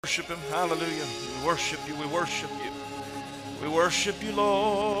Worship him. Hallelujah. We worship you. We worship you. We worship you,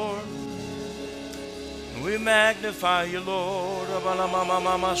 Lord. We magnify you, Lord.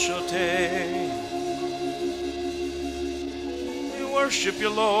 We worship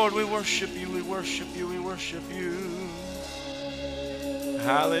you, Lord. We worship you. We worship you. We worship you.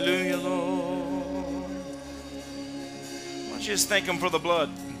 Hallelujah, Lord. Why don't you just thank him for the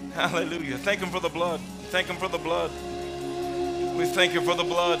blood? Hallelujah. Thank him for the blood. Thank him for the blood. We thank you for the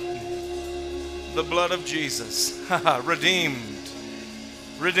blood of Jesus. Redeemed,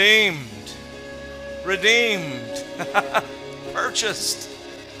 redeemed, redeemed, purchased.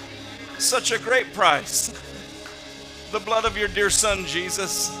 Such a great price. The blood of your dear son,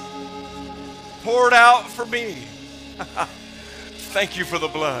 Jesus, poured out for me. Thank you for the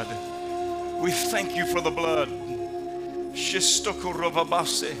blood. We thank you for the blood. We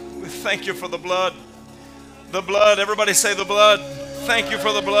thank you for the blood. The blood. Everybody say the blood. Thank you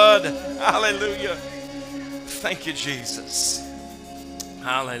for the blood. Hallelujah. Thank you, Jesus.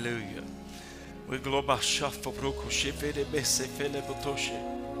 Hallelujah. We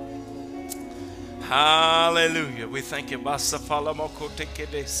Hallelujah. We thank you.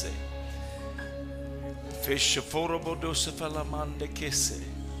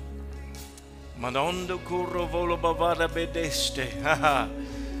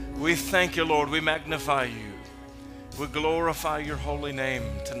 We thank you, Lord. We magnify you. We glorify your holy name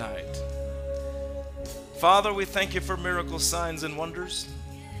tonight. Father, we thank you for miracles, signs, and wonders.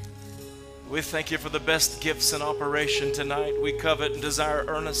 We thank you for the best gifts in operation tonight. We covet and desire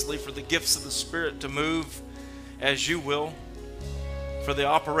earnestly for the gifts of the Spirit to move as you will, for the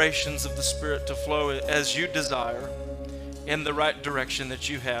operations of the Spirit to flow as you desire in the right direction that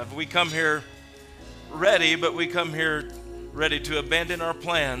you have. We come here ready, but we come here ready to abandon our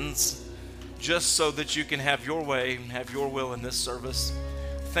plans just so that you can have your way and have your will in this service.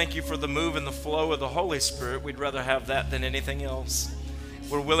 Thank you for the move and the flow of the Holy Spirit. We'd rather have that than anything else.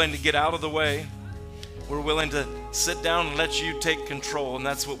 We're willing to get out of the way. We're willing to sit down and let you take control, and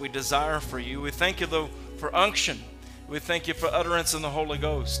that's what we desire for you. We thank you, though, for unction. We thank you for utterance in the Holy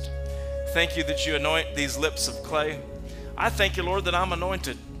Ghost. Thank you that you anoint these lips of clay. I thank you, Lord, that I'm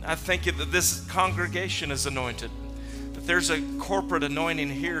anointed. I thank you that this congregation is anointed. There's a corporate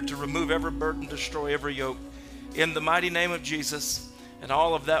anointing here to remove every burden, destroy every yoke. In the mighty name of Jesus, and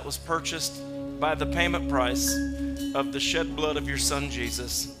all of that was purchased by the payment price of the shed blood of your Son,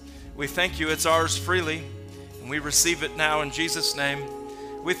 Jesus. We thank you, it's ours freely, and we receive it now in Jesus' name.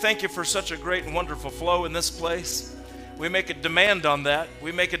 We thank you for such a great and wonderful flow in this place. We make a demand on that.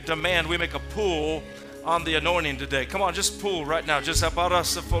 We make a demand, we make a pull on the anointing today. Come on, just pull right now. Just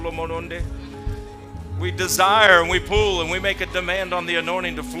we desire and we pull and we make a demand on the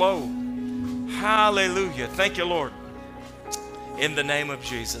anointing to flow. Hallelujah. Thank you, Lord. In the name of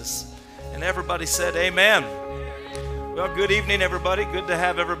Jesus. And everybody said amen. Well, good evening, everybody. Good to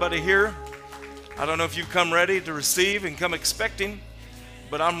have everybody here. I don't know if you've come ready to receive and come expecting,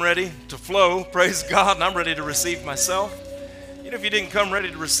 but I'm ready to flow. Praise God. And I'm ready to receive myself. You know, if you didn't come ready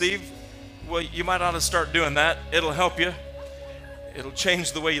to receive, well, you might ought to start doing that. It'll help you. It'll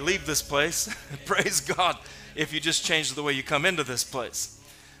change the way you leave this place. Praise God, if you just change the way you come into this place.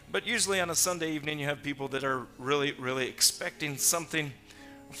 But usually on a Sunday evening, you have people that are really, really expecting something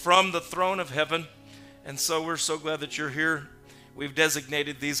from the throne of heaven. And so we're so glad that you're here. We've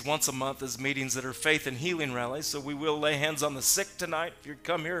designated these once a month as meetings that are faith and healing rallies. So we will lay hands on the sick tonight. If you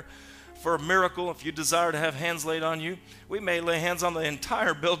come here for a miracle, if you desire to have hands laid on you, we may lay hands on the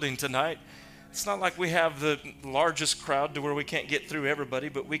entire building tonight. It's not like we have the largest crowd to where we can't get through everybody,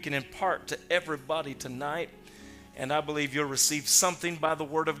 but we can impart to everybody tonight. And I believe you'll receive something by the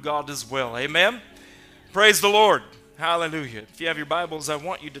word of God as well. Amen? Praise the Lord. Hallelujah. If you have your Bibles, I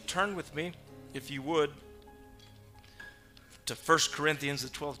want you to turn with me, if you would, to 1 Corinthians, the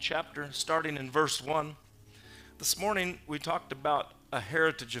 12th chapter, starting in verse 1. This morning, we talked about a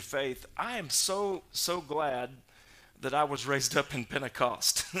heritage of faith. I am so glad that I was raised up in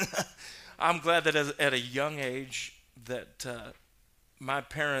Pentecost. I'm glad that at a young age that my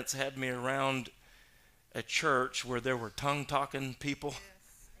parents had me around a church where there were tongue-talking people.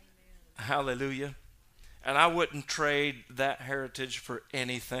 Yes, hallelujah. And I wouldn't trade that heritage for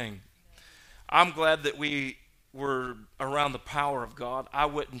anything. I'm glad that we were around the power of God. I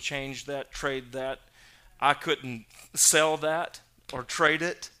wouldn't change that, trade that. I couldn't sell that or trade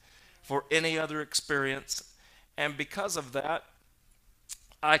it for any other experience. And because of that,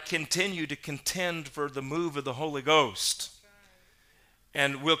 I continue to contend for the move of the Holy Ghost.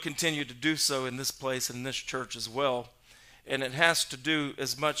 And we'll continue to do so in this place and in this church as well. And it has to do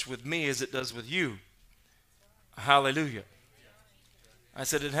as much with me as it does with you. Hallelujah. I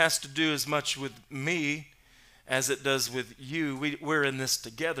said, it has to do as much with me as it does with you. We're in this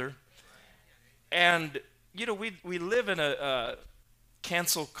together. And, we live in a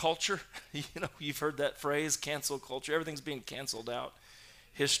cancel culture. You've heard that phrase, cancel culture. Everything's being canceled out.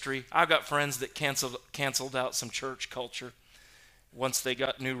 History. I've got friends that canceled out some church culture. Once they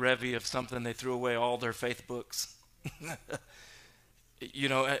got new revy of something, they threw away all their faith books.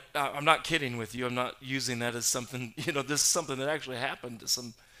 I'm not kidding with you. I'm not using that as something, this is something that actually happened to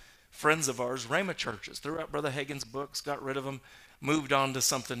some friends of ours, Rhema churches. Threw out Brother Hagin's books, got rid of them, moved on to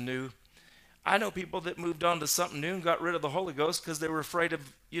something new. I know people that moved on to something new and got rid of the Holy Ghost because they were afraid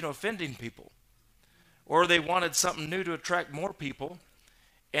of, offending people. Or they wanted something new to attract more people,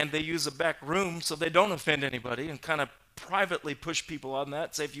 and they use a back room so they don't offend anybody and kind of privately push people on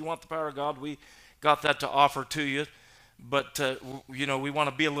that. Say, if you want the power of God, we got that to offer to you. But, we want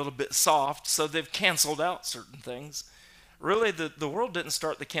to be a little bit soft. So they've canceled out certain things. Really, the world didn't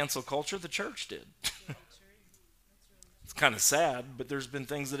start the cancel culture. The church did. It's kind of sad, but there's been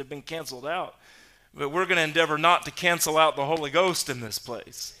things that have been canceled out. But we're going to endeavor not to cancel out the Holy Ghost in this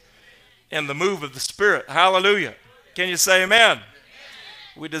place and the move of the Spirit. Hallelujah. Can you say amen?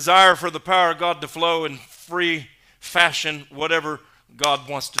 We desire for the power of God to flow in free fashion, whatever God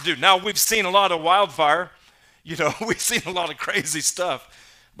wants to do. Now, we've seen a lot of wildfire. We've seen a lot of crazy stuff.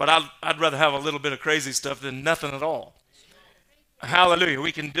 But I'd rather have a little bit of crazy stuff than nothing at all. Hallelujah.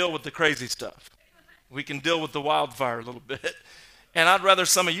 We can deal with the crazy stuff. We can deal with the wildfire a little bit. And I'd rather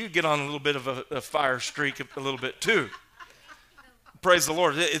some of you get on a little bit of a fire streak a little bit too. Praise the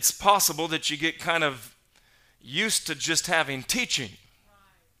Lord. It's possible that you get kind of used to just having teaching.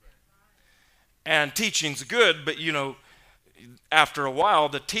 And teaching's good, but after a while,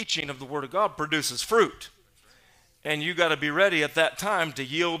 the teaching of the Word of God produces fruit. And you got to be ready at that time to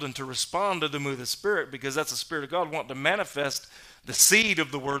yield and to respond to the move of the Spirit, because that's the Spirit of God wanting to manifest the seed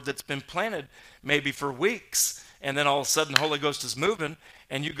of the Word that's been planted maybe for weeks. And then all of a sudden the Holy Ghost is moving,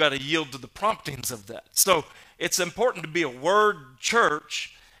 and you got to yield to the promptings of that. So it's important to be a Word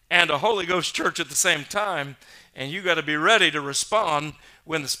church and a Holy Ghost church at the same time. And you got to be ready to respond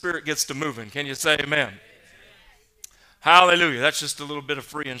when the Spirit gets to moving. Can you say amen? Hallelujah. That's just a little bit of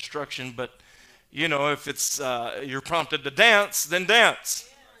free instruction, but if it's you're prompted to dance, then dance.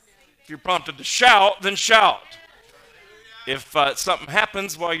 If you're prompted to shout, then shout. If something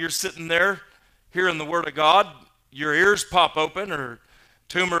happens while you're sitting there hearing the Word of God, your ears pop open or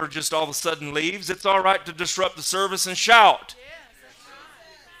tumor just all of a sudden leaves, it's all right to disrupt the service and shout.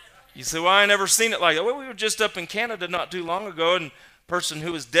 You say, well, I never seen it like that. Well, we were just up in Canada not too long ago, and a person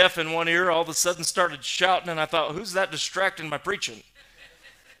who was deaf in one ear all of a sudden started shouting, and I thought, who's that distracting my preaching?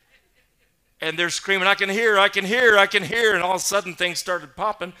 And they're screaming, I can hear, I can hear, I can hear, and all of a sudden things started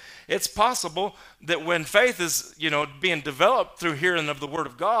popping. It's possible that when faith is, being developed through hearing of the Word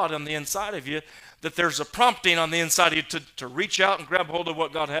of God on the inside of you, that there's a prompting on the inside of you to reach out and grab hold of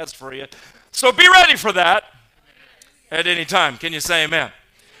what God has for you. So be ready for that at any time. Can you say amen?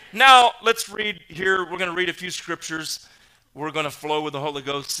 Now, let's read here. We're going to read a few scriptures. We're going to flow with the Holy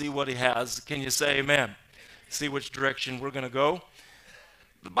Ghost, see what He has. Can you say amen? See which direction we're going to go.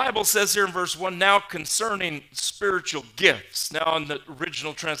 The Bible says here in verse 1, now concerning spiritual gifts. Now, in the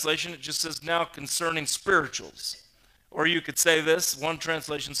original translation, it just says now concerning spirituals. Or you could say this, one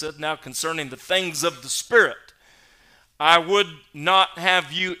translation said, now concerning the things of the Spirit. I would not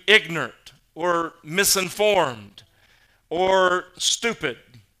have you ignorant or misinformed or stupid.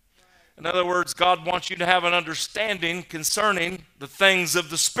 In other words, God wants you to have an understanding concerning the things of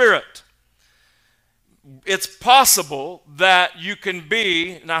the Spirit. It's possible that you can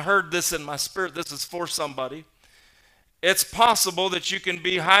be, and I heard this in my spirit, this is for somebody. It's possible that you can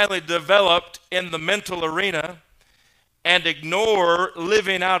be highly developed in the mental arena and ignore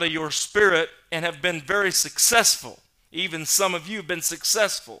living out of your spirit and have been very successful. Even some of you have been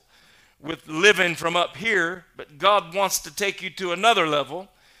successful with living from up here, but God wants to take you to another level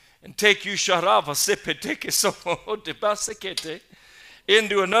and take you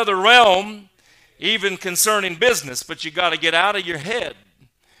into another realm, even concerning business. But you got to get out of your head.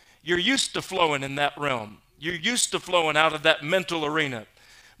 You're used to flowing in that realm. You're used to flowing out of that mental arena.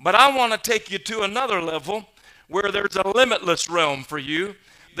 But I want to take you to another level where there's a limitless realm for you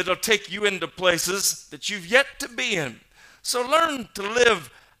that'll take you into places that you've yet to be in. So learn to live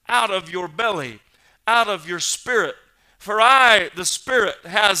out of your belly, out of your spirit. For I, the Spirit,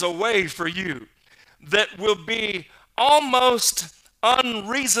 has a way for you that will be almost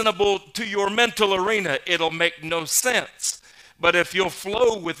unreasonable to your mental arena. It'll make no sense. But if you'll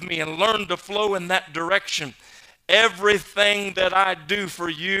flow with me and learn to flow in that direction everything that I do for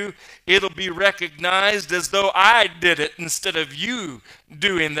you, it'll be recognized as though I did it instead of you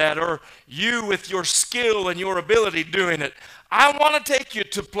doing that, or you with your skill and your ability doing it. I want to take you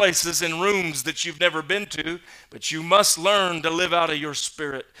to places and rooms that you've never been to, but you must learn to live out of your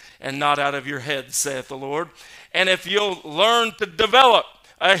spirit and not out of your head, saith the Lord. And if you'll learn to develop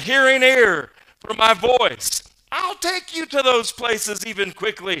a hearing ear for my voice, I'll take you to those places even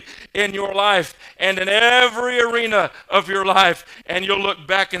quickly in your life and in every arena of your life. And you'll look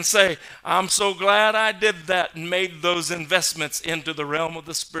back and say, I'm so glad I did that and made those investments into the realm of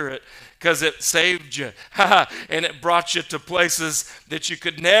the Spirit, because it saved you and it brought you to places that you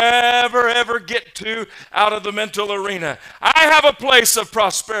could never ever get to out of the mental arena. I have a place of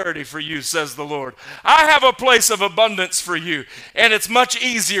prosperity for you, says the Lord. I have a place of abundance for you, and it's much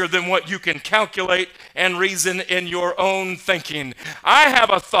easier than what you can calculate and reason in your own thinking. I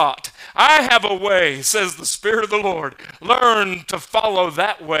have a thought. I have a way, says the Spirit of the Lord. Learn to follow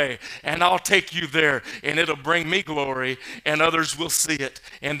that way, and I'll take you there, and it'll bring me glory, and others will see it,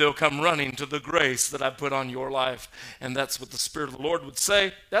 and they'll come running to the grace that I put on your life. And that's what the Spirit of the Lord would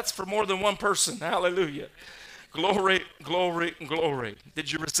say. That's for more than one person. Hallelujah. Glory, glory, glory.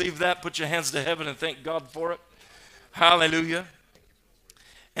 Did you receive that? Put your hands to heaven and thank God for it. Hallelujah.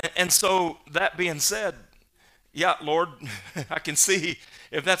 And so that being said, yeah, Lord, I can see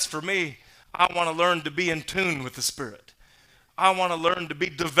if that's for me, I want to learn to be in tune with the Spirit. I want to learn to be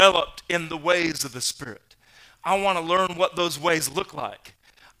developed in the ways of the Spirit. I want to learn what those ways look like.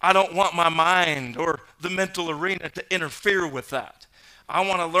 I don't want my mind or the mental arena to interfere with that. I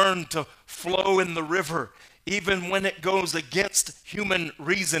want to learn to flow in the river even when it goes against human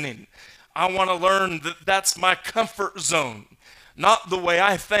reasoning. I want to learn that that's my comfort zone. Not the way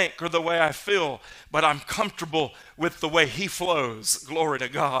I think or the way I feel, but I'm comfortable with the way He flows. Glory to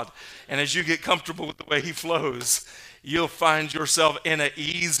God. And as you get comfortable with the way He flows, you'll find yourself in an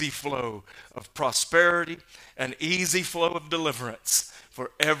easy flow of prosperity, an easy flow of deliverance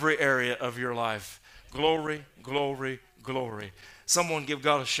for every area of your life. Glory, glory, glory. Someone give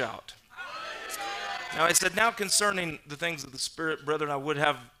God a shout. Now I said, now concerning the things of the Spirit, brethren, I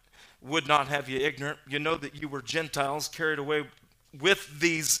would not have you ignorant. You know that you were Gentiles carried away with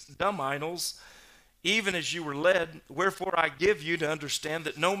these dumb idols, even as you were led. Wherefore I give you to understand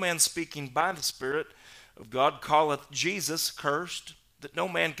that no man speaking by the Spirit of God calleth Jesus cursed, that no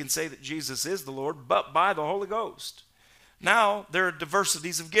man can say that Jesus is the Lord, but by the Holy Ghost. Now there are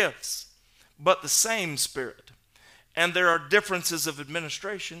diversities of gifts, but the same Spirit. And there are differences of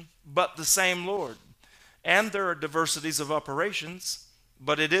administration, but the same Lord. And there are diversities of operations,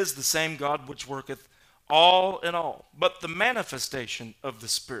 but it is the same God which worketh all in all. But the manifestation of the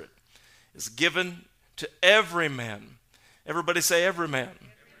Spirit is given to every man. Everybody say every man.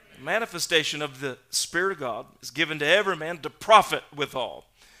 The manifestation of the Spirit of God is given to every man to profit withal.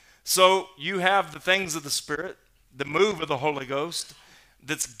 So you have the things of the Spirit, the move of the Holy Ghost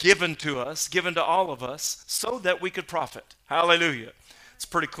that's given to us, given to all of us, so that we could profit. Hallelujah. It's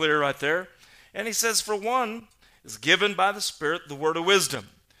pretty clear right there. And he says, for one is given by the Spirit the word of wisdom,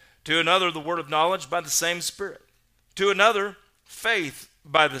 to another the word of knowledge by the same Spirit, to another faith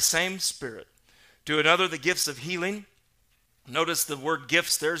by the same Spirit, to another the gifts of healing. Notice the word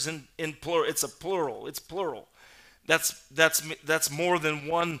gifts there's in plural. It's a plural. It's plural. That's more than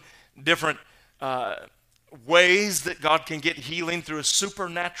one different ways that God can get healing through a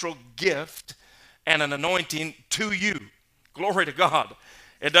supernatural gift and an anointing to you. Glory to God.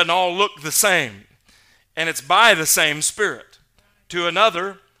 It doesn't all look the same, and it's by the same Spirit. To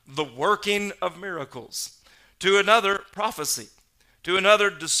another, the working of miracles. To another, prophecy. To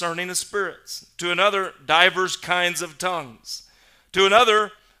another, discerning of spirits. To another, divers kinds of tongues. To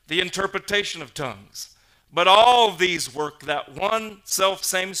another, the interpretation of tongues. But all these work that one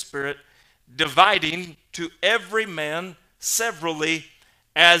self-same Spirit, dividing to every man severally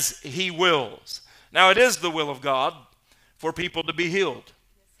as He wills. Now it is the will of God for people to be healed.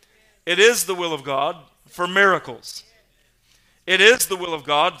 It is the will of God for miracles. It is the will of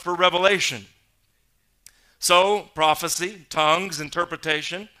God for revelation. So, prophecy, tongues,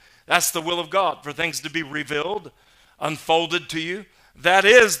 interpretation, that's the will of God, for things to be revealed, unfolded to you. That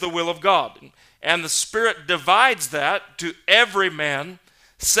is the will of God. And the Spirit divides that to every man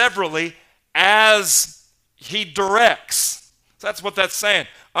severally as He directs. So that's what that's saying.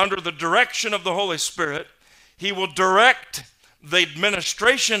 Under the direction of the Holy Spirit, He will direct the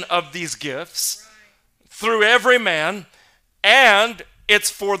administration of these gifts through every man, and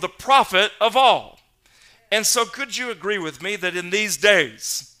it's for the profit of all. And so could you agree with me that in these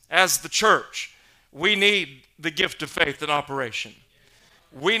days, as the church, we need the gift of faith in operation.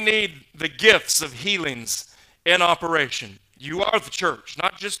 We need the gifts of healings in operation. You are the church,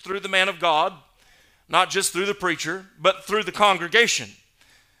 not just through the man of God, not just through the preacher, but through the congregation.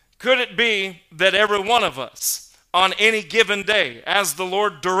 Could it be that every one of us on any given day, as the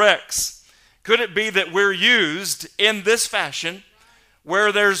Lord directs, could it be that we're used in this fashion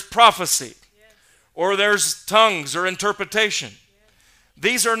where there's prophecy or there's tongues or interpretation?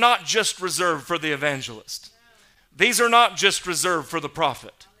 These are not just reserved for the evangelist. These are not just reserved for the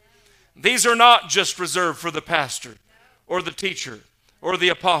prophet. These are not just reserved for the pastor or the teacher or the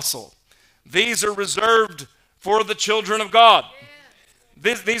apostle. These are reserved for the children of God.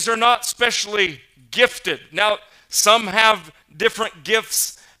 These are not specially gifted. Now, some have different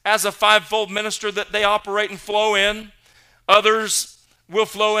gifts as a fivefold minister that they operate and flow in. Others will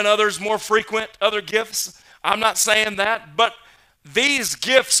flow in others more frequent, other gifts. I'm not saying that, but these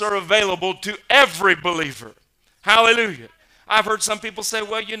gifts are available to every believer. Hallelujah. I've heard some people say,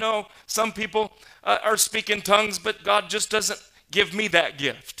 well, you know, some people are speaking tongues, but God just doesn't give me that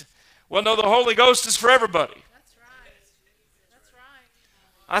gift. Well, no, the Holy Ghost is for everybody. That's right. That's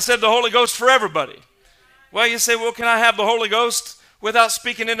right. I said the Holy Ghost for everybody. Well, you say, well, can I have the Holy Ghost without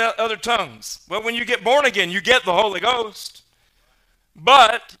speaking in other tongues? Well, when you get born again, you get the Holy Ghost.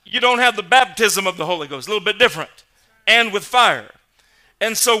 But you don't have the baptism of the Holy Ghost, a little bit different, and with fire.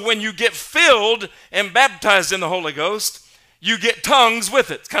 And so when you get filled and baptized in the Holy Ghost, you get tongues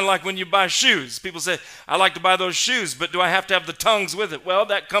with it. It's kind of like when you buy shoes. People say, I like to buy those shoes, but do I have to have the tongues with it? Well,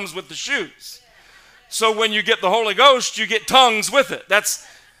 that comes with the shoes. So when you get the Holy Ghost, you get tongues with it. That's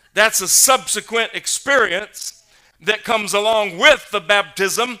a subsequent experience that comes along with the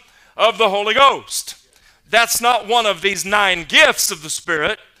baptism of the Holy Ghost. That's not one of these 9 gifts of the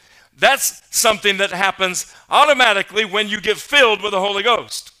Spirit. That's something that happens automatically when you get filled with the Holy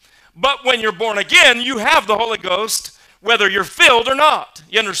Ghost. But when you're born again, you have the Holy Ghost whether you're filled or not.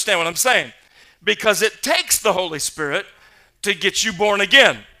 You understand what I'm saying? Because it takes the Holy Spirit to get you born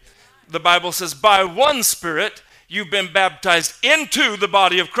again. The Bible says, by one Spirit, you've been baptized into the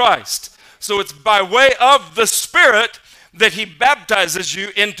body of Christ. So it's by way of the Spirit that He baptizes you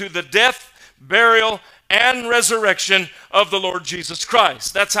into the death, burial, and resurrection of the Lord Jesus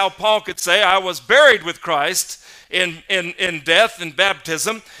Christ. That's how Paul could say, I was buried with Christ in death and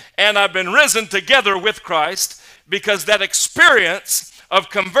baptism, and I've been risen together with Christ, because that experience of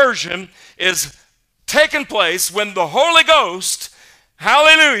conversion is taking place when the Holy Ghost,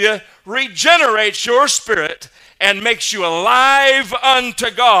 hallelujah, regenerates your spirit and makes you alive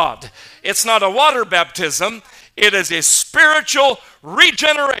unto God. It's not a water baptism. It is a spiritual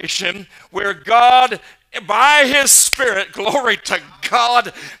regeneration where God, by His Spirit, glory to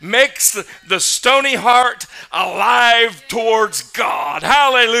God, makes the stony heart alive towards God.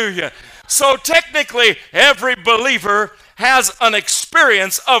 Hallelujah. So technically, every believer has an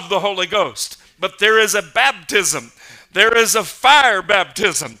experience of the Holy Ghost. But there is a baptism. There is a fire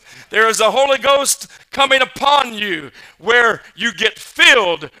baptism. There is a Holy Ghost coming upon you where you get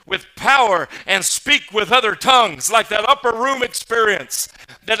filled with power and speak with other tongues, like that upper room experience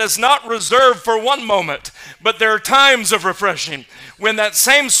that is not reserved for one moment, but there are times of refreshing when that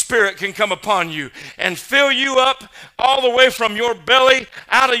same Spirit can come upon you and fill you up all the way from your belly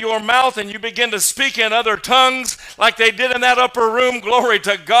out of your mouth, and you begin to speak in other tongues like they did in that upper room. Glory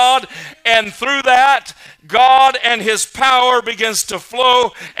to God. And through that, God and His power begins to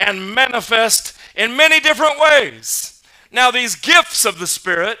flow and manifest in many different ways. Now, these gifts of the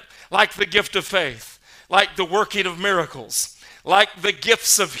Spirit, like the gift of faith, like the working of miracles, like the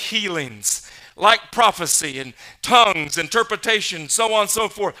gifts of healings, like prophecy and tongues, interpretation, so on and so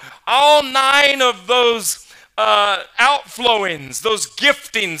forth. All 9 of those outflowings, those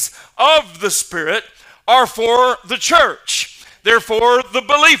giftings of the Spirit are for the church. They're for the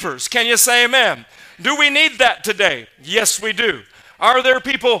believers. Can you say amen? Do we need that today? Yes, we do. Are there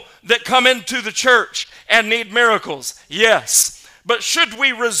people that come into the church and need miracles? Yes. But should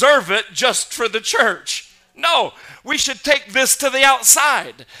we reserve it just for the church? No. We should take this to the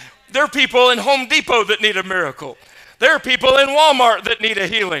outside. There are people in Home Depot that need a miracle. There are people in Walmart that need a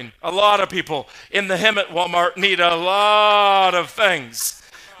healing. A lot of people in the Hemet Walmart need a lot of things.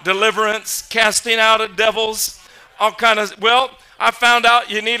 Deliverance, casting out of devils, all kind of, well, I found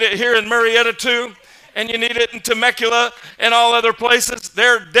out you need it here in Marietta too, and you need it in Temecula and all other places.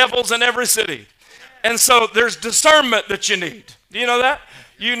 There are devils in every city. And so there's discernment that you need. Do you know that?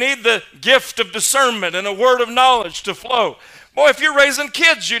 You need the gift of discernment and a word of knowledge to flow. Boy, if you're raising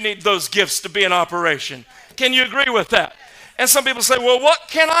kids, you need those gifts to be in operation. Can you agree with that? And some people say, well, what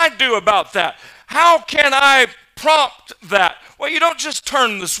can I do about that? How can I prompt that? Well, you don't just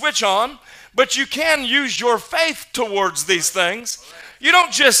turn the switch on, but you can use your faith towards these things. You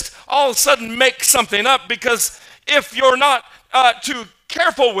don't just all of a sudden make something up, because if you're not too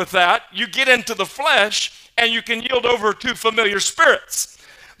careful with that, you get into the flesh and you can yield over to familiar spirits.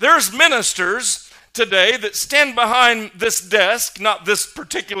 There's ministers today that stand behind this desk, not this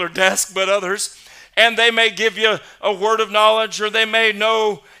particular desk, but others, and they may give you a word of knowledge, or they may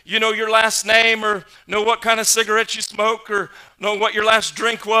know, your last name, or know what kind of cigarette you smoke, or know what your last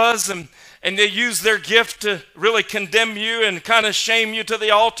drink was, and they use their gift to really condemn you and kind of shame you to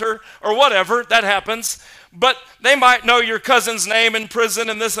the altar, or whatever. That happens. But they might know your cousin's name in prison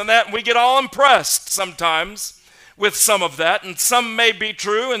and this and that, and we get all impressed sometimes with some of that, and some may be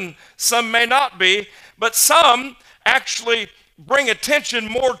true and some may not be, but some actually bring attention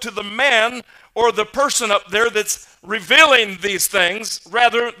more to the man or the person up there that's revealing these things,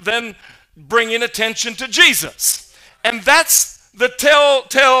 rather than bringing attention to Jesus. And that's the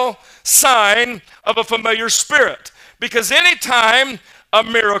telltale sign of a familiar spirit, because anytime a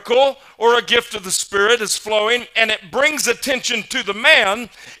miracle or a gift of the Spirit is flowing and it brings attention to the man,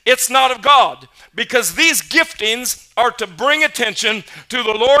 it's not of God, because these giftings are to bring attention to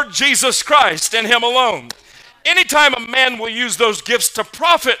the Lord Jesus Christ and Him alone. Anytime a man will use those gifts to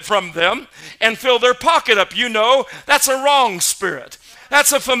profit from them and fill their pocket up, that's a wrong spirit.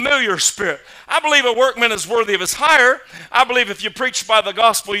 That's a familiar spirit. I believe a workman is worthy of his hire. I believe if you preach by the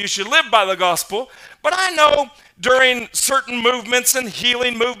gospel, you should live by the gospel. But I know during certain movements and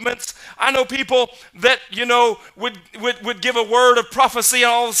healing movements, I know people that, would give a word of prophecy,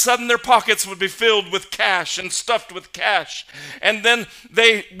 and all of a sudden their pockets would be filled with cash and stuffed with cash. And then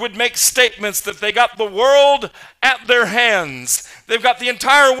they would make statements that they got the world at their hands. They've got the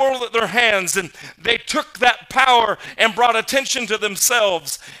entire world at their hands, and they took that power and brought attention to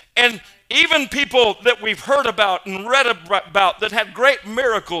themselves. And even people that we've heard about and read about that had great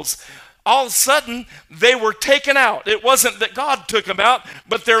miracles, all of a sudden they were taken out. It wasn't that God took them out,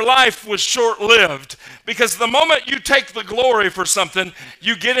 but their life was short-lived. Because the moment you take the glory for something,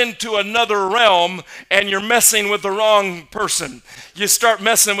 you get into another realm and you're messing with the wrong person. You start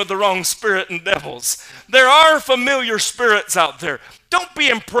messing with the wrong spirit and devils. There are familiar spirits out there. Don't be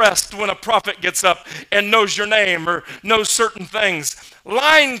impressed when a prophet gets up and knows your name or knows certain things.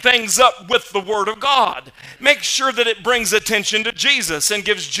 Line things up with the Word of God. Make sure that it brings attention to Jesus and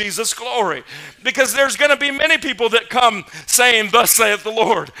gives Jesus glory. Because there's going to be many people that come saying, "Thus saith the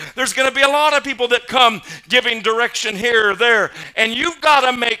Lord." There's going to be a lot of people that come giving direction here or there. And you've got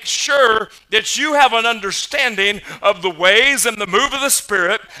to make sure that you have an understanding of the ways and the move of the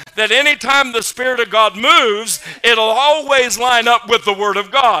Spirit, that anytime the Spirit of God moves, it'll always line up with the Word of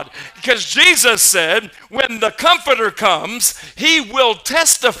God. Because Jesus said, when the Comforter comes, He will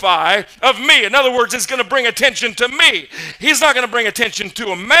testify of me. In other words, it's going to bring attention to me. He's not going to bring attention to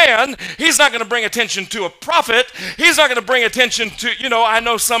a man. He's not going to bring attention to a prophet. He's not going to bring attention to, I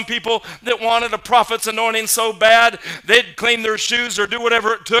know some people that wanted a prophet's anointing so bad, they'd clean their shoes or do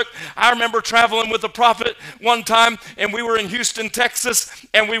whatever it took. I remember traveling with a prophet one time, and we were in Houston, Texas,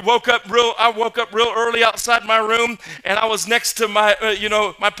 and I woke up real early outside my room, and I was next to my,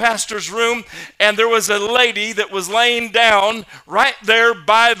 my pastor's room, and there was a lady that was laying down right there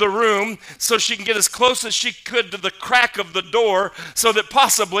by the room so she can get as close as she could to the crack of the door, so that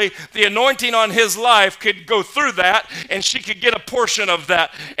possibly the anointing on his life could go through that and she could get a portion of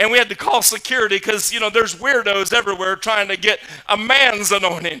that. And we had to call security because, there's weirdos everywhere trying to get a man's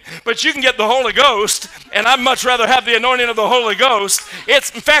anointing. But you can get the Holy Ghost, and I'd much rather have the anointing of the Holy Ghost. In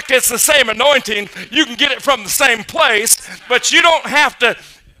fact, it's the same anointing. You can get it from the same place, but you don't have to.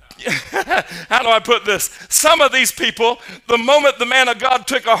 How do I put this? Some of these people, the moment the man of God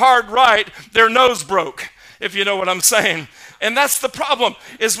took a hard right, their nose broke, if you know what I'm saying. And that's the problem,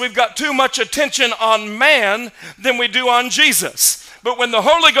 is we've got too much attention on man than we do on Jesus. But when the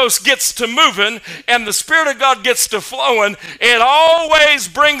Holy Ghost gets to moving and the Spirit of God gets to flowing, it always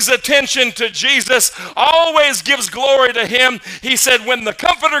brings attention to Jesus, always gives glory to Him. He said, when the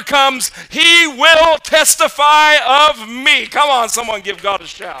Comforter comes, He will testify of me. Come on, someone give God a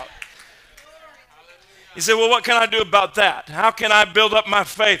shout. You say, well, what can I do about that? How can I build up my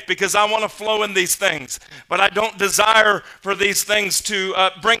faith? Because I want to flow in these things, but I don't desire for these things to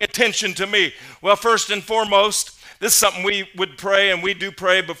bring attention to me. Well, first and foremost, this is something we would pray, and we do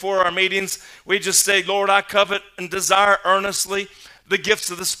pray before our meetings. We just say, Lord, I covet and desire earnestly the gifts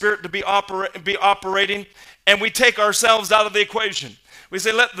of the Spirit to be operating, and we take ourselves out of the equation. We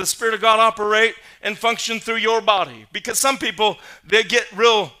say, let the Spirit of God operate and function through your body. Because some people, they get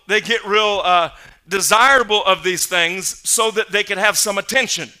real desirable of these things so that they could have some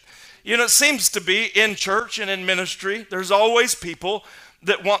attention. You know, it seems to be in church and in ministry, there's always people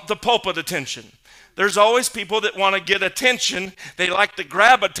that want the pulpit attention. There's always people that want to get attention. They like to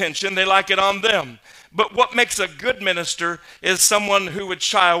grab attention. They like it on them. But what makes a good minister is someone who would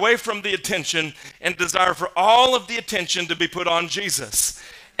shy away from the attention and desire for all of the attention to be put on Jesus.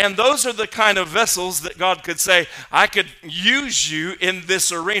 And those are the kind of vessels that God could say, I could use you in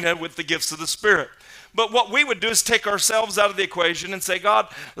this arena with the gifts of the Spirit. But what we would do is take ourselves out of the equation and say, God,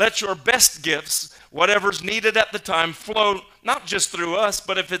 let your best gifts, whatever's needed at the time, flow not just through us,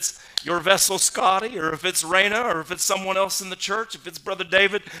 but if it's your vessel, Scotty, or if it's Raina, or if it's someone else in the church, if it's Brother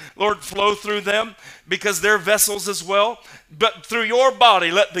David, Lord, flow through them because they're vessels as well. But through your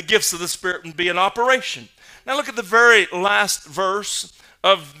body, let the gifts of the Spirit be in operation. Now look at the very last verse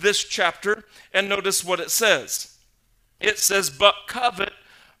of this chapter and notice what it says. It says, but covet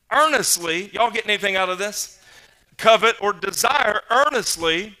earnestly, y'all getting anything out of this? Covet or desire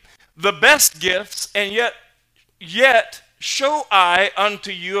earnestly the best gifts, and yet show I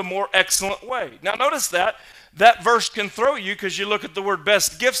unto you a more excellent way. Now notice that verse can throw you because you look at the word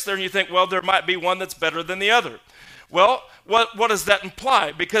best gifts there and you think, well, there might be one that's better than the other. Well, what does that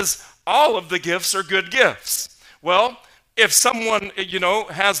imply? Because all of the gifts are good gifts. Well, if someone,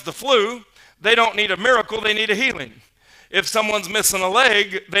 has the flu, they don't need a miracle, they need a healing. If someone's missing a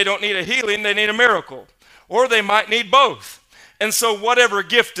leg, they don't need a healing, they need a miracle. Or they might need both. And so whatever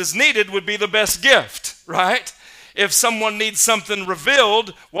gift is needed would be the best gift, right? If someone needs something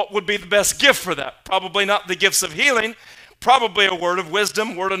revealed, what would be the best gift for that? Probably not the gifts of healing, probably a word of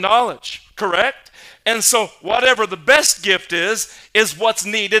wisdom, word of knowledge, correct? And so whatever the best gift is what's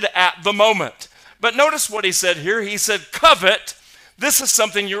needed at the moment. But notice what he said here. He said, covet. This is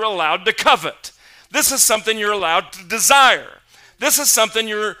something you're allowed to covet. This is something you're allowed to desire. This is something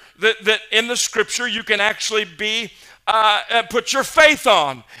that in the scripture you can actually put your faith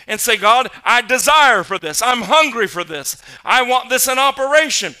on and say, God, I desire for this. I'm hungry for this. I want this in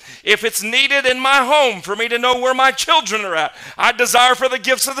operation. If it's needed in my home for me to know where my children are at, I desire for the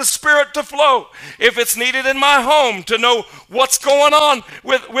gifts of the Spirit to flow. If it's needed in my home to know what's going on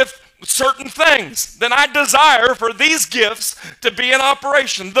with certain things, then I desire for these gifts to be in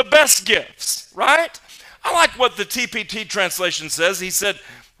operation, the best gifts, right? I like what the TPT translation says. He said,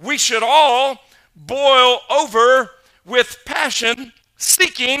 we should all boil over with passion,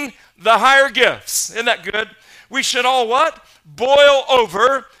 seeking the higher gifts. Isn't that good? We should all what? Boil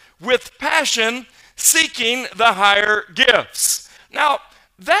over with passion, seeking the higher gifts. Now,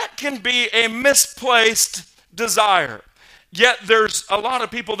 that can be a misplaced desire. Yet there's a lot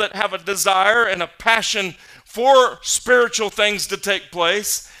of people that have a desire and a passion for spiritual things to take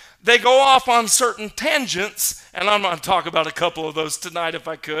place. They go off on certain tangents, and I'm going to talk about a couple of those tonight if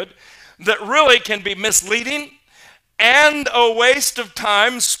I could, that really can be misleading and a waste of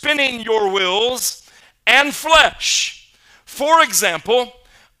time spinning your wills and flesh. For example,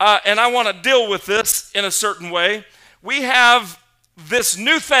 and I want to deal with this in a certain way, we have this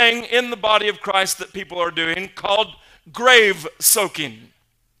new thing in the body of Christ that people are doing called grave soaking.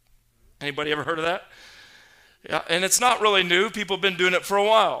 Anybody ever heard of that? Yeah, and it's not really new. People have been doing it for a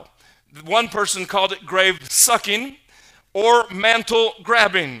while. One person called it grave sucking or mantle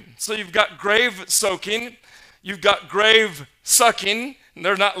grabbing. So you've got grave soaking, you've got grave sucking.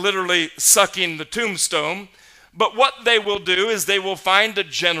 They're not literally sucking the tombstone, but what they will do is they will find a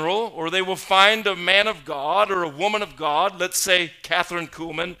general or they will find a man of God or a woman of God, let's say Catherine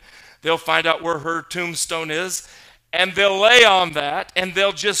Kuhlman. They'll find out where her tombstone is, and they'll lay on that, and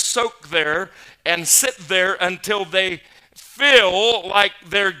they'll just soak there and sit there until they feel like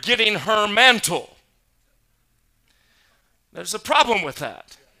they're getting her mantle. There's a problem with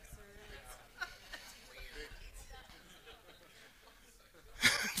that.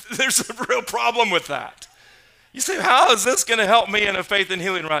 There's a real problem with that. You say, how is this going to help me in a faith and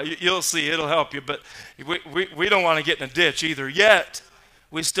healing right? You'll see, it'll help you, but we don't want to get in a ditch either. Yet,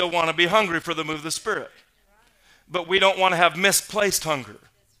 we still want to be hungry for the move of the Spirit. But we don't want to have misplaced hunger.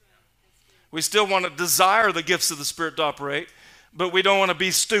 We still want to desire the gifts of the Spirit to operate, but we don't want to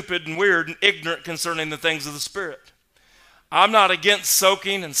be stupid and weird and ignorant concerning the things of the Spirit. I'm not against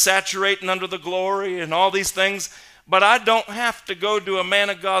soaking and saturating under the glory and all these things, but I don't have to go to a man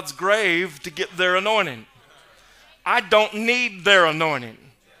of God's grave to get their anointing. I don't need their anointing.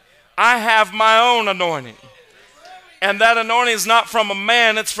 I have my own anointing. And that anointing is not from a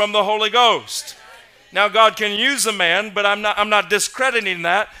man, it's from the Holy Ghost. Now God can use a man, but I'm not discrediting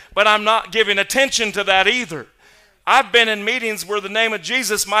that, but I'm not giving attention to that either. I've been in meetings where the name of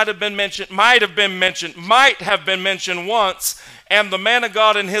Jesus might have been mentioned once, and the man of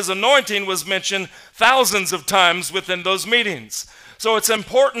God and his anointing was mentioned thousands of times within those meetings. So it's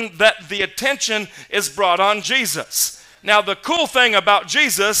important that the attention is brought on Jesus. Now, the cool thing about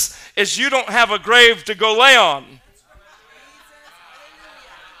Jesus is you don't have a grave to go lay on.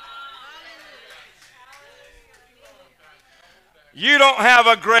 You don't have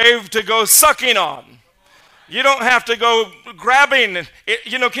a grave to go sucking on. You don't have to go grabbing.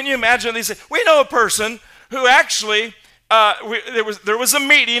 Can you imagine these? We know a person who actually, there was a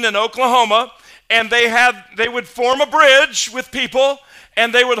meeting in Oklahoma, and they would form a bridge with people,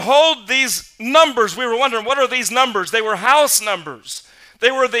 and they would hold these numbers. We were wondering, what are these numbers? They were house numbers.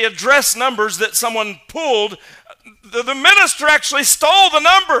 They were the address numbers that someone pulled. The minister actually stole the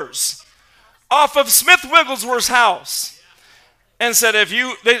numbers off of Smith Wigglesworth's house. And said,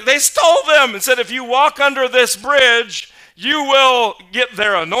 they stole them and said, if you walk under this bridge, you will get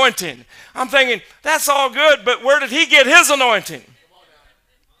their anointing. I'm thinking, that's all good, but where did he get his anointing?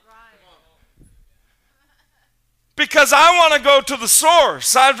 Because I want to go to the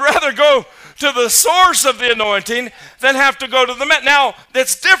source. I'd rather go to the source of the anointing than have to go to the man. Now,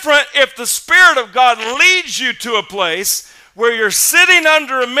 that's different if the Spirit of God leads you to a place where you're sitting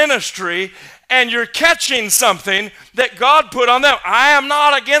under a ministry and you're catching something that God put on them. I am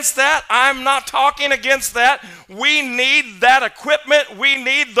not against that. I'm not talking against that. We need that equipment. We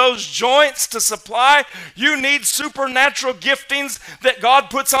need those joints to supply. You need supernatural giftings that God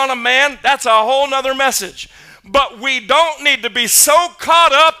puts on a man. That's a whole nother message. But we don't need to be so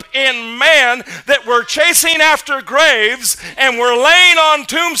caught up in man that we're chasing after graves and we're laying on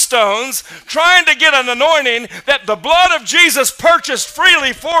tombstones trying to get an anointing that the blood of Jesus purchased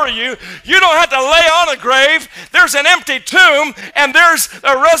freely for you. You don't have to lay on a grave. There's an empty tomb, and there's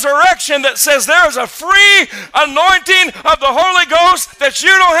a resurrection that says there is a free anointing of the Holy Ghost that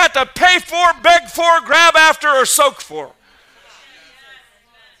you don't have to pay for, beg for, grab after, or soak for.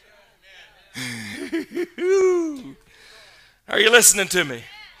 Are you listening to me?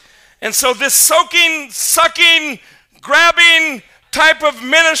 And so this soaking, sucking, grabbing type of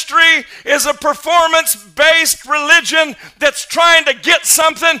ministry is a performance-based religion that's trying to get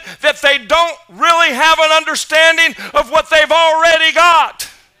something that they don't really have an understanding of what they've already got.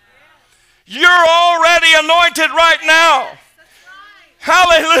 You're already anointed right now.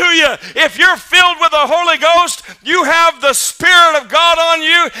 Hallelujah. If you're filled with the Holy Ghost, you have the Spirit of God on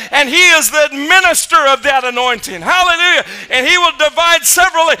you, and He is the minister of that anointing. Hallelujah. And He will divide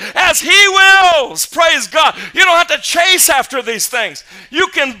severally as He wills. Praise God. You don't have to chase after these things. You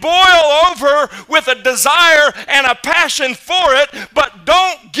can boil over with a desire and a passion for it, but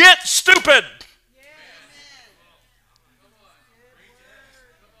don't get stupid.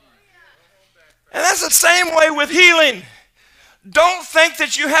 And that's the same way with healing. Don't think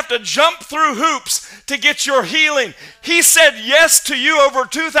that you have to jump through hoops to get your healing. He said yes to you over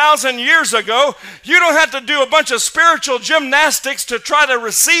 2,000 years ago. You don't have to do a bunch of spiritual gymnastics to try to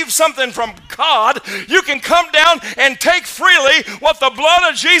receive something from God. You can come down and take freely what the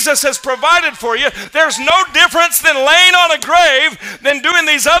blood of Jesus has provided for you. There's no difference than laying on a grave than doing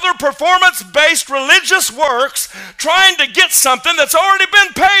these other performance-based religious works trying to get something that's already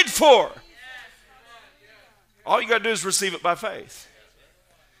been paid for. All you got to do is receive it by faith.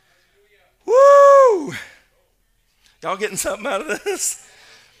 Woo! Y'all getting something out of this?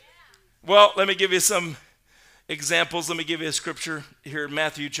 Well, let me give you some examples. Let me give you a scripture here in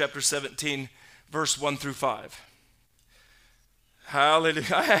Matthew chapter 17, verse 1 through 5. Hallelujah.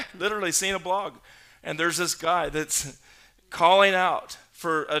 I literally seen a blog, and there's this guy that's calling out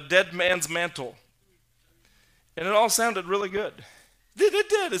for a dead man's mantle. And it all sounded really good. It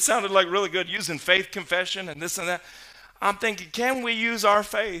did. It sounded like really good, using faith confession and this and that. I'm thinking, can we use our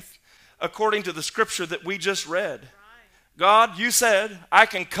faith according to the scripture that we just read? God, you said, I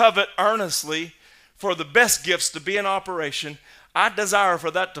can covet earnestly for the best gifts to be in operation. I desire for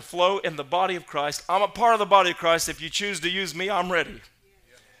that to flow in the body of Christ. I'm a part of the body of Christ. If you choose to use me, I'm ready.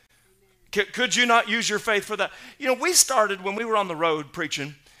 Could you not use your faith for that? You know, we started when we were on the road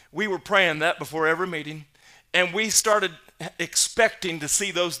preaching, we were praying that before every meeting, and we started expecting to see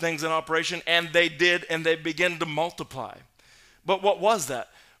those things in operation, and they did, and they began to multiply. But what was that?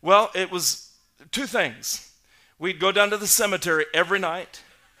 Well, it was two things. We'd go down to the cemetery every night.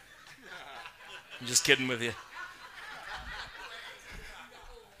 I'm just kidding with you.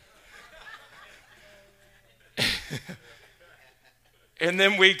 And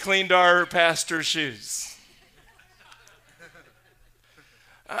then we cleaned our pastor's shoes.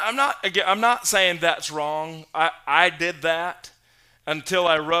 I'm not saying that's wrong. I did that until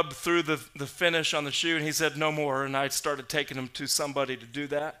I rubbed through the finish on the shoe, and he said no more, and I started taking him to somebody to do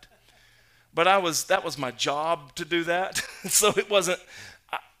that. But that was my job to do that. So it wasn't,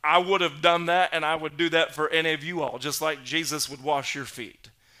 I would have done that, and I would do that for any of you all, just like Jesus would wash your feet.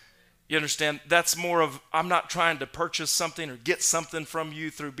 You understand? That's more of, I'm not trying to purchase something or get something from you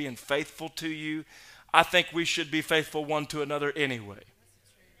through being faithful to you. I think we should be faithful one to another anyway.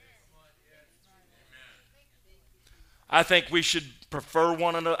 I think we should prefer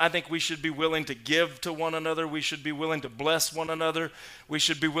one another. I think we should be willing to give to one another. We should be willing to bless one another. We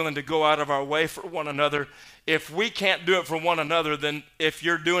should be willing to go out of our way for one another. If we can't do it for one another, then if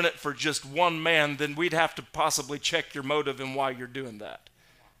you're doing it for just one man, then we'd have to possibly check your motive and why you're doing that.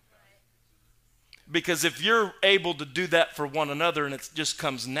 Because if you're able to do that for one another and it just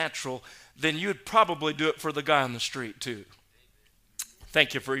comes natural, then you'd probably do it for the guy on the street too.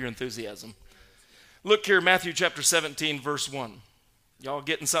 Thank you for your enthusiasm. Look here, Matthew chapter 17, verse 1. Y'all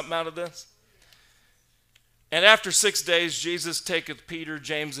getting something out of this? And after 6 days, Jesus taketh Peter,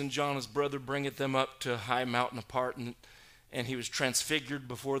 James, and John, his brother, bringeth them up to a high mountain apart, and he was transfigured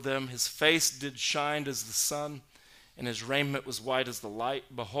before them. His face did shine as the sun, and his raiment was white as the light.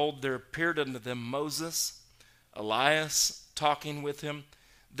 Behold, there appeared unto them Moses, Elias, talking with him.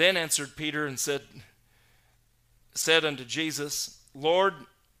 Then answered Peter and said unto Jesus, Lord,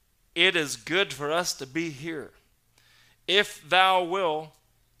 it is good for us to be here. If thou wilt,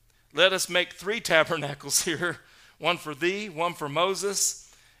 let us make 3 tabernacles here, one for thee, one for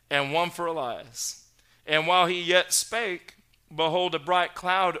Moses, and one for Elias. And while he yet spake, behold, a bright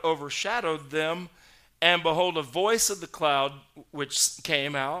cloud overshadowed them, and behold, a voice of the cloud which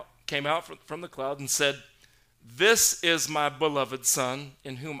came out from the cloud and said, This is my beloved Son,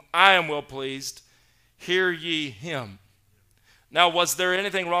 in whom I am well pleased. Hear ye him. Now, was there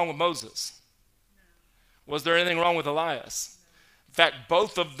anything wrong with Moses? Was there anything wrong with Elias? In fact,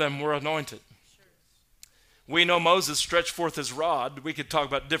 both of them were anointed. We know Moses stretched forth his rod. We could talk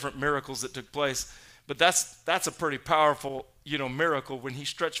about different miracles that took place, but that's a pretty powerful, miracle when he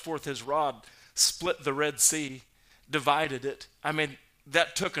stretched forth his rod, split the Red Sea, divided it. I mean,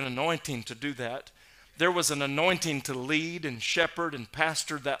 that took an anointing to do that. There was an anointing to lead and shepherd and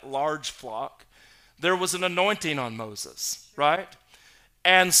pastor that large flock. There was an anointing on Moses, right?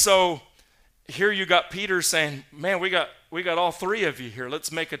 And so here you got Peter saying, man, we got all 3 of you here.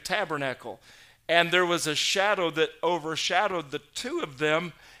 Let's make a tabernacle. And there was a shadow that overshadowed the 2 of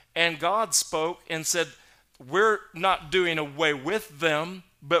them. And God spoke and said, we're not doing away with them,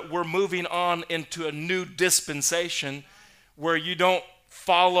 but we're moving on into a new dispensation where you don't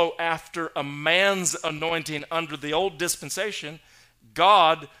follow after a man's anointing under the old dispensation.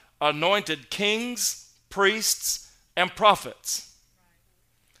 God anointed kings, priests, and prophets.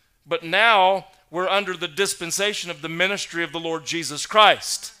 But now we're under the dispensation of the ministry of the Lord Jesus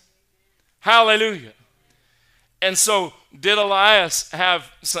Christ. Hallelujah. And so did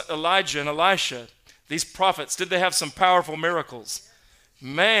Elijah and Elisha, these prophets, did they have some powerful miracles?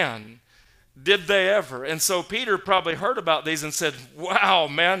 Man, did they ever. And so Peter probably heard about these and said, wow,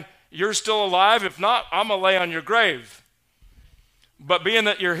 man, you're still alive? If not, I'm going to lay on your grave. But being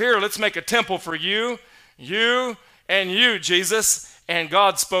that you're here, let's make a temple for you, and you, Jesus. And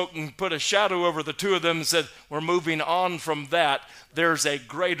God spoke and put a shadow over the 2 of them and said, we're moving on from that. There's a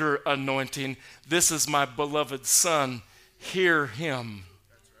greater anointing. This is my beloved Son. Hear him.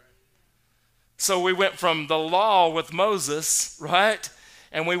 So we went from the law with Moses, right?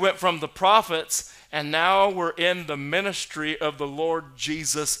 And we went from the prophets, and now we're in the ministry of the Lord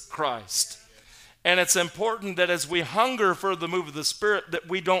Jesus Christ. And it's important that as we hunger for the move of the Spirit, that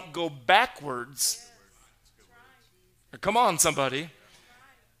we don't go backwards. Come on, somebody.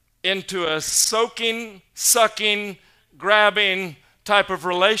 Into a soaking, sucking, grabbing type of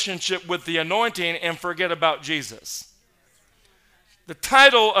relationship with the anointing and forget about Jesus. The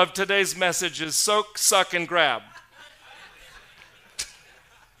title of today's message is Soak, Suck, and Grab.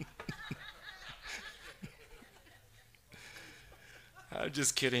 I'm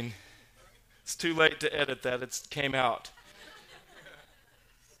just kidding. It's too late to edit that. It came out.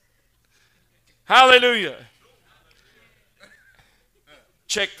 Hallelujah.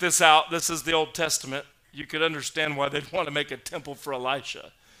 Check this out. This is the Old Testament. You could understand why they'd want to make a temple for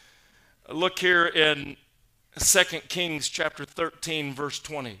Elisha. Look here in 2 Kings chapter 13, verse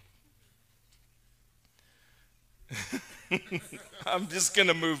 20. I'm just going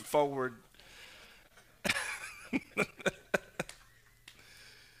to move forward.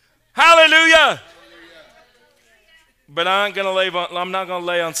 Hallelujah. But I'm not going to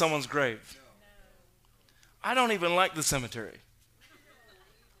lay on someone's grave. I don't even like the cemetery.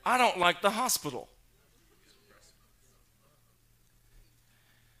 I don't like the hospital.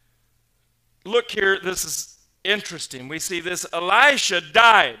 Look here, this is interesting. We see this. Elisha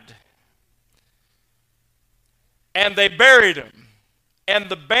died, and they buried him. And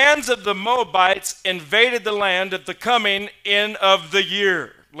the bands of the Moabites invaded the land at the coming in of the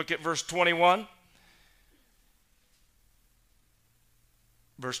year. Look at verse 21.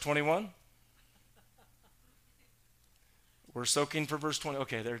 Verse 21. We're soaking for verse 20.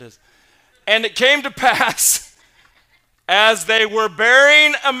 Okay, there it is. And it came to pass, as they were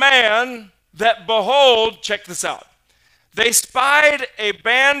burying a man, that behold, check this out, they spied a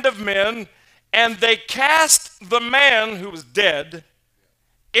band of men, and they cast the man who was dead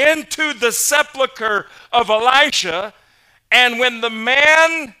into the sepulchre of Elisha. And when the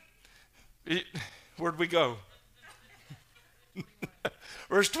man, where'd we go?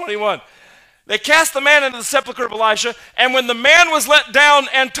 Verse 21. They cast the man into the sepulchre of Elisha, and when the man was let down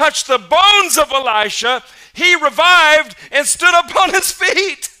and touched the bones of Elisha, he revived and stood up on his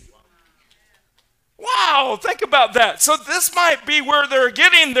feet. Wow, think about that. So this might be where they're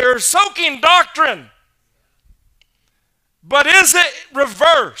getting their soaking doctrine. But is it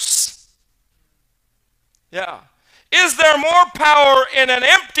reverse? Yeah. Is there more power in an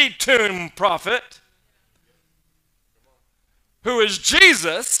empty tomb prophet, who is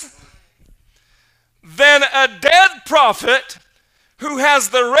Jesus, than a dead prophet who has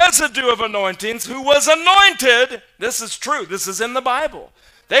the residue of anointings, who was anointed? This is true. This is in the Bible.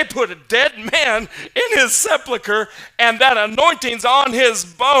 They put a dead man in his sepulcher, and that anointing's on his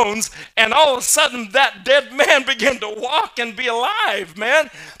bones, and all of a sudden that dead man began to walk and be alive, man.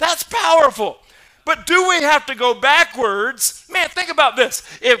 That's powerful. But do we have to go backwards? Man, think about this.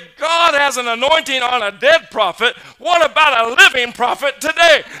 If God has an anointing on a dead prophet, what about a living prophet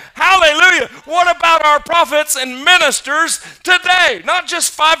today? Hallelujah. What about our prophets and ministers today? Not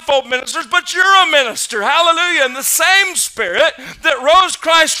just fivefold ministers, but you're a minister. Hallelujah. And the same Spirit that rose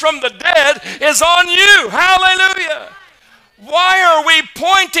Christ from the dead is on you. Hallelujah. Why are we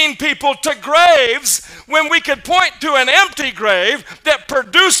pointing people to graves when we could point to an empty grave that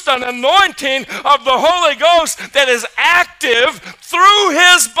produced an anointing of the Holy Ghost that is active through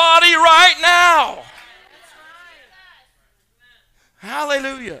his body right now?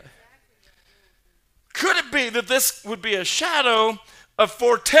 Hallelujah. Could it be that this would be a shadow of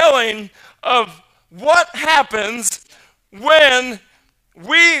foretelling of what happens when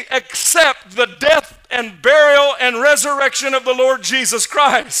we accept the death and burial and resurrection of the Lord Jesus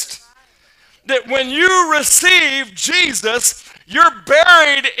Christ? That when you receive Jesus, you're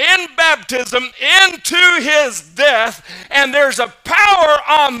buried in baptism into his death, and there's a power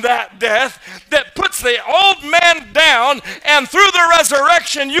on that death that puts the old man down, and through the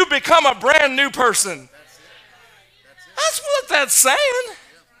resurrection you become a brand new person. That's what that's saying.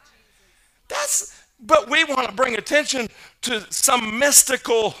 But we want to bring attention to some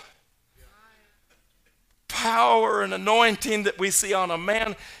mystical power and anointing that we see on a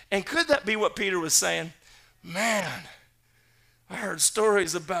man. And could that be what Peter was saying? Man, I heard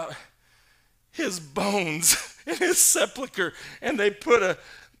stories about his bones in his sepulcher, and they put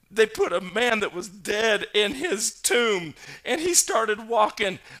a man that was dead in his tomb, and he started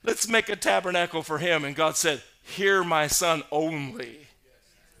walking. Let's make a tabernacle for him. And God said, hear my son only.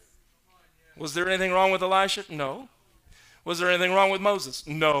 Was there anything wrong with Elisha? No. Was there anything wrong with Moses?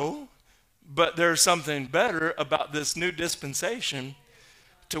 No. But there's something better about this new dispensation,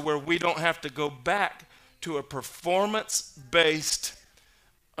 to where we don't have to go back to a performance-based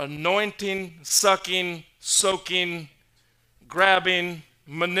anointing, sucking, soaking, grabbing,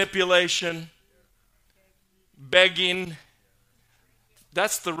 manipulation, begging.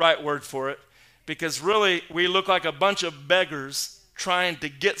 That's the right word for it, because really we look like a bunch of beggars trying to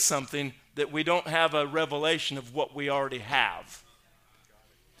get something that we don't have a revelation of what we already have.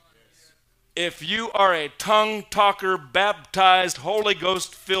 If you are a tongue talker, baptized, Holy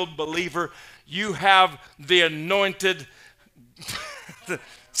Ghost filled believer, you have the anointed the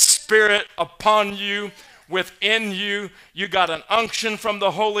Spirit upon you, within you. You got an unction from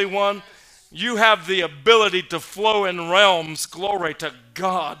the Holy One. You have the ability to flow in realms, glory to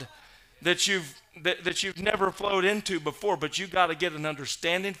God, that you've never flowed into before, but you got to get an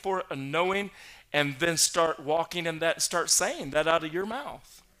understanding for it, a knowing, and then start walking in that, start saying that out of your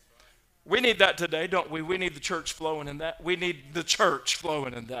mouth. We need that today, don't we? We need the church flowing in that. We need the church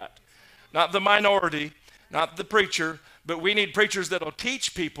flowing in that. Not the minority, not the preacher, but we need preachers that will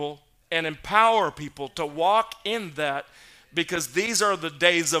teach people and empower people to walk in that, because these are the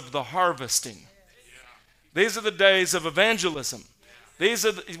days of the harvesting. These are the days of evangelism.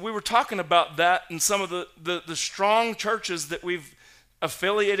 We were talking about that in some of the strong churches that we've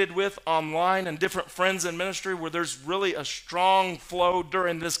affiliated with online, and different friends in ministry, where there's really a strong flow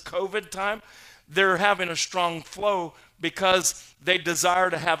during this COVID time. They're having a strong flow because they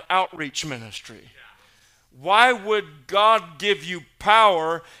desire to have outreach ministry. Why would God give you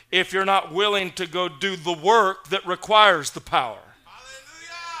power if you're not willing to go do the work that requires the power?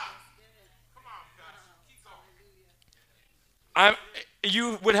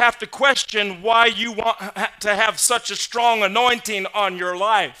 You would have to question why you want to have such a strong anointing on your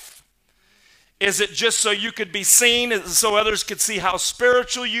life. Is it just so you could be seen, so others could see how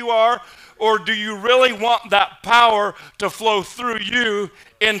spiritual you are? Or do you really want that power to flow through you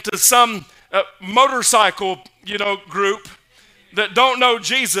into some motorcycle, group that don't know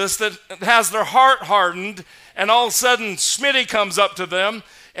Jesus, that has their heart hardened, and all of a sudden Smitty comes up to them,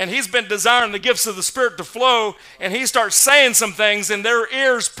 and he's been desiring the gifts of the Spirit to flow, and he starts saying some things, and their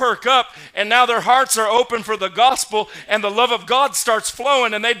ears perk up, and now their hearts are open for the gospel, and the love of God starts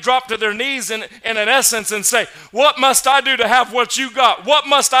flowing, and they drop to their knees in an essence and say, what must I do to have what you got? What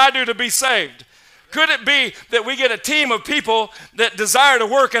must I do to be saved? Could it be that we get a team of people that desire to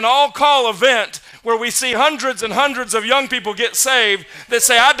work an all-call event where we see hundreds and hundreds of young people get saved that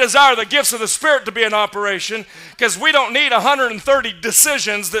say, I desire the gifts of the Spirit to be in operation, because we don't need 130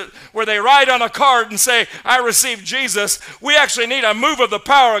 decisions where they write on a card and say, I received Jesus. We actually need a move of the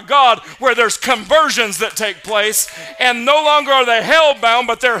power of God where there's conversions that take place, and no longer are they hell-bound,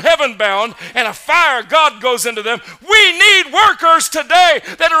 but they're heaven-bound, and a fire of God goes into them. We need workers today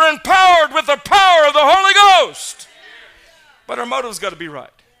that are empowered with the power of the Holy Ghost. But our motive's got to be right.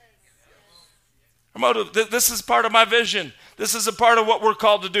 Our motive, this is part of my vision. This is a part of what we're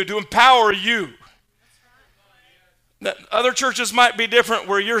called to do, to empower you. That other churches might be different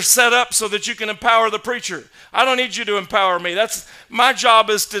where you're set up so that you can empower the preacher. I don't need you to empower me. That's my job,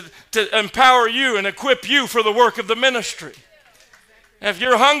 is to empower you and equip you for the work of the ministry. And if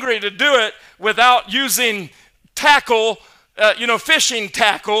you're hungry to do it without using tackle, fishing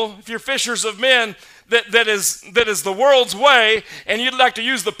tackle, if you're fishers of men, that is the world's way, and you'd like to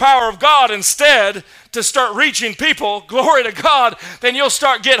use the power of God instead to start reaching people, glory to God, then you'll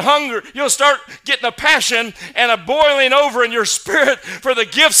start getting hunger. You'll start getting a passion and a boiling over in your spirit for the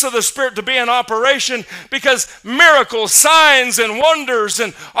gifts of the Spirit to be in operation, because miracles, signs, and wonders,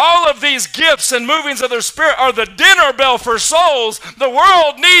 and all of these gifts and movings of the Spirit are the dinner bell for souls the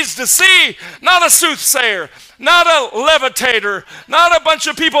world needs to see, not a soothsayer, not a levitator, not a bunch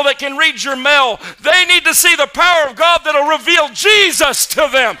of people that can read your mail. They need to see the power of God that will reveal Jesus to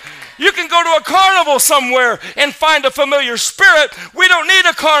them. You can go to a carnival somewhere and find a familiar spirit. We don't need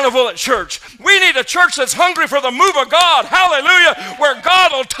a carnival at church. We need a church that's hungry for the move of God. Hallelujah. Where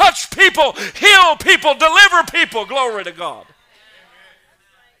God will touch people, heal people, deliver people. Glory to God.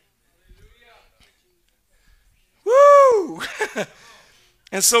 Woo!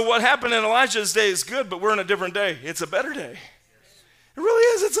 And so what happened in Elijah's day is good, but we're in a different day. It's a better day. It really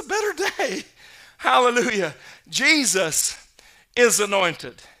is. It's a better day. Hallelujah. Jesus is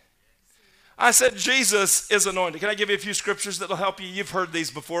anointed. I said Jesus is anointed. Can I give you a few scriptures that will help you? You've heard these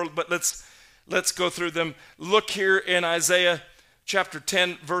before, but let's go through them. Look here in Isaiah chapter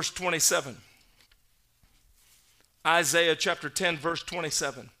 10, verse 27. Isaiah chapter 10, verse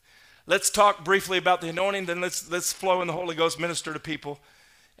 27. Let's talk briefly about the anointing, then let's flow in the Holy Ghost, minister to people,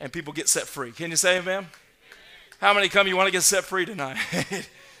 and people get set free. Can you say amen? How many come you want to get set free tonight?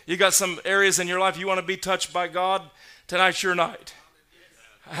 You got some areas in your life you want to be touched by God? Tonight's your night.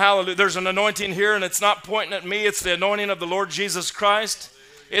 Hallelujah. There's an anointing here, and it's not pointing at me. It's the anointing of the Lord Jesus Christ.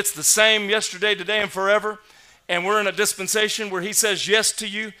 It's the same yesterday, today, and forever. And we're in a dispensation where he says yes to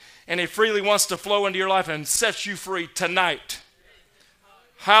you, and he freely wants to flow into your life and set you free tonight.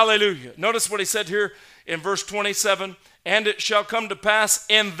 Hallelujah. Notice what he said here in verse 27. And it shall come to pass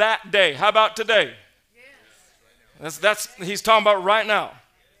in that day. How about today? That's he's talking about right now.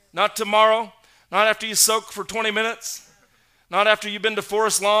 Not tomorrow. Not after you soak for 20 minutes. Not after you've been to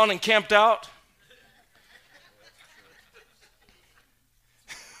Forest Lawn and camped out.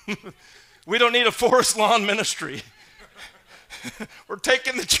 We don't need a Forest Lawn ministry. We're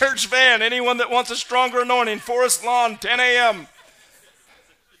taking the church van. Anyone that wants a stronger anointing, Forest Lawn, 10 a.m.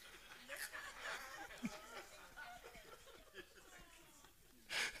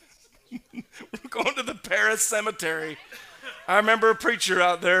 We're going to the Paris Cemetery. I remember a preacher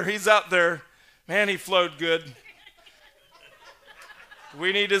out there. He's out there. Man, he flowed good.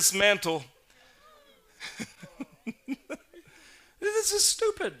 We need his mantle. This is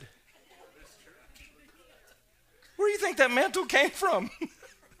stupid. Where do you think that mantle came from?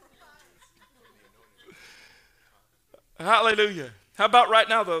 Hallelujah. How about right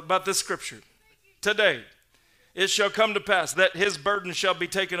now, though, about this scripture? Today, it shall come to pass that his burden shall be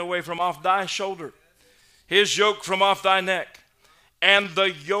taken away from off thy shoulder, his yoke from off thy neck, and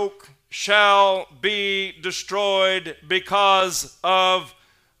the yoke shall be destroyed because of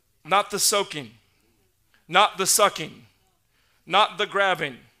not the soaking, Not the sucking, not the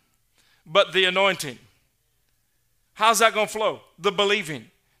grabbing, but the anointing. How's that going to flow? The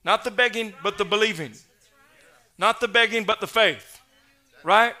believing. Not the begging, but the believing. Not the begging, but the faith.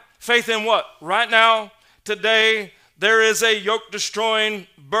 Right? Faith in what? Right now, today, there is a yoke-destroying,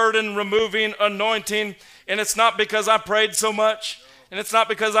 burden-removing anointing, and it's not because I prayed so much, and it's not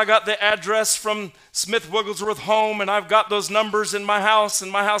because I got the address from Smith Wigglesworth Home, and I've got those numbers in my house, and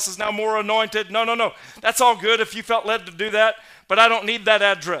my house is now more anointed. No. That's all good if you felt led to do that, but I don't need that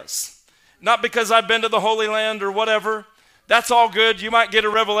address. Not because I've been to the Holy Land or whatever. That's all good. You might get a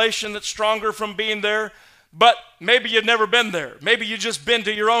revelation that's stronger from being there, but maybe you've never been there. Maybe you've just been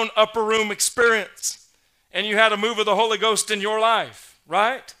to your own upper room experience, and you had a move of the Holy Ghost in your life,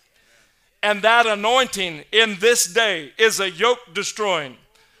 right? And that anointing in this day is a yoke-destroying,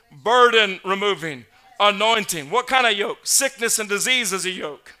 burden-removing anointing. What kind of yoke? Sickness and disease is a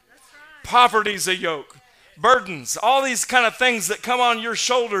yoke. Poverty is a yoke. Burdens, all these kind of things that come on your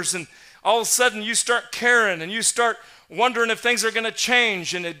shoulders, and all of a sudden you start caring and you start wondering if things are going to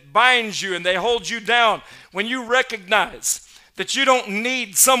change, and it binds you and they hold you down. When you recognize that you don't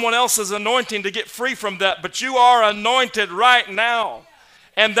need someone else's anointing to get free from that, but you are anointed right now.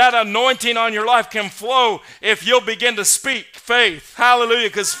 And that anointing on your life can flow if you'll begin to speak faith. Hallelujah.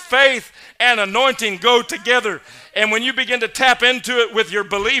 Because faith and anointing go together. And when you begin to tap into it with your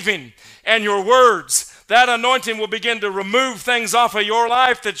believing and your words, that anointing will begin to remove things off of your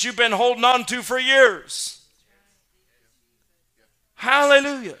life that you've been holding on to for years.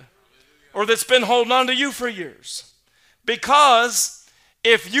 Hallelujah. Or that's been holding on to you for years. Because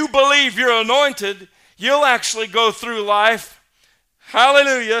if you believe you're anointed, you'll actually go through life,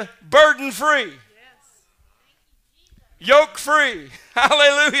 hallelujah, burden-free, yoke-free,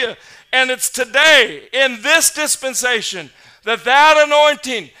 hallelujah. And it's today, in this dispensation, that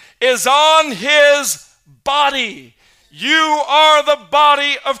anointing is on his body. You are the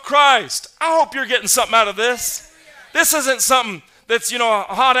body of Christ. I hope you're getting something out of this. This isn't something that's, a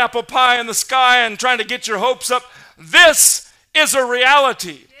hot apple pie in the sky and trying to get your hopes up. This is a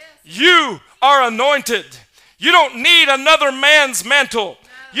reality. You are anointed. You don't need another man's mantle.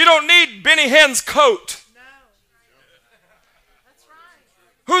 You don't need Benny Hinn's coat.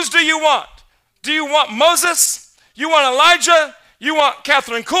 Whose do you want? Do you want Moses? You want Elijah? You want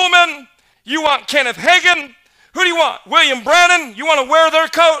Catherine Kuhlman? You want Kenneth Hagin? Who do you want? William Brannan? You want to wear their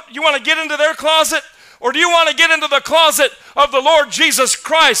coat? You want to get into their closet? Or do you want to get into the closet of the Lord Jesus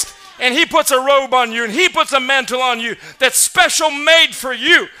Christ, and he puts a robe on you and he puts a mantle on you that's special made for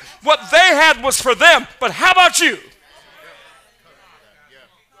you? What they had was for them, but how about you?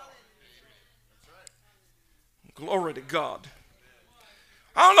 Glory to God.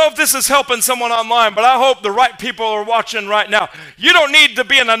 I don't know if this is helping someone online, but I hope the right people are watching right now. You don't need to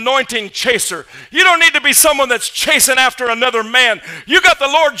be an anointing chaser. You don't need to be someone that's chasing after another man. You got the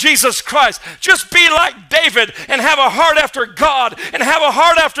Lord Jesus Christ. Just be like David and have a heart after God and have a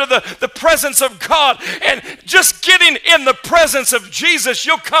heart after the presence of God. And just getting in the presence of Jesus,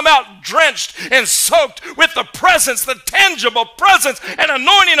 you'll come out drenched and soaked with the presence, the tangible presence and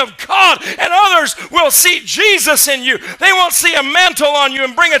anointing of God. And others will see Jesus in you. They won't see a mantle on you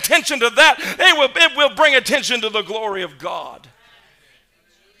and bring attention to that. It will bring attention to the glory of God.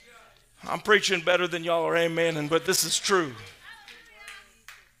 I'm preaching better than y'all are, amen, but this is true.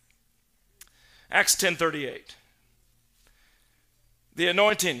 Acts 10:38. The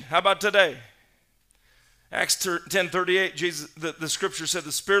anointing. How about today? Acts 10:38. Jesus, the scripture said,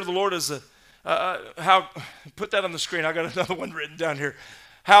 "The Spirit of the Lord is how." Put that on the screen. I got another one written down here.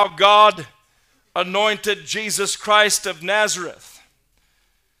 How God anointed Jesus Christ of Nazareth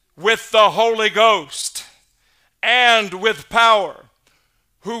with the Holy Ghost and with power,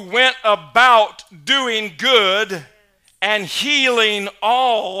 who went about doing good and healing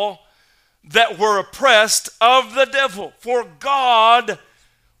all that were oppressed of the devil, for God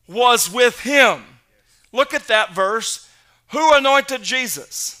was with him." Look at that verse. Who anointed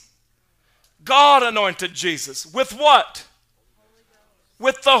Jesus? God anointed Jesus. With what?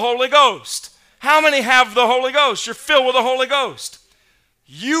 With the Holy Ghost. How many have the Holy Ghost? You're filled with the Holy Ghost.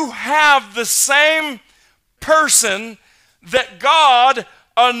 You have the same person that God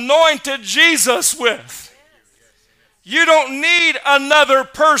anointed Jesus with. You don't need another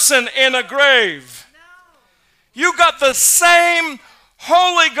person in a grave. You got the same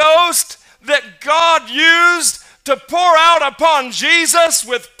Holy Ghost that God used to pour out upon Jesus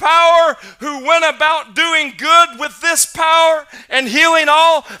with power, who went about doing good with this power and healing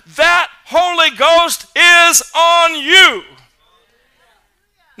all. That Holy Ghost is on you.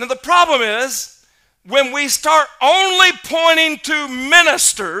 Now the problem is, when we start only pointing to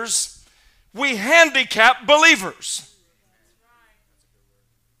ministers, we handicap believers.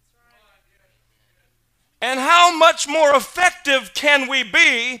 And how much more effective can we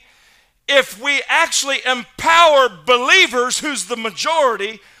be if we actually empower believers, who's the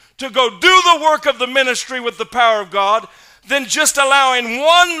majority, to go do the work of the ministry with the power of God, than just allowing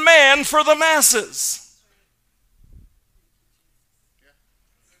one man for the masses?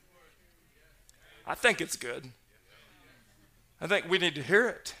 I think it's good. I think we need to hear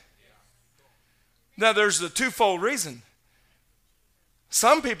it. Now, there's a twofold reason.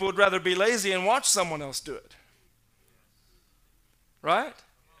 Some people would rather be lazy and watch someone else do it. Right?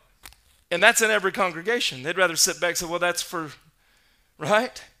 And that's in every congregation. They'd rather sit back and say, well, that's for,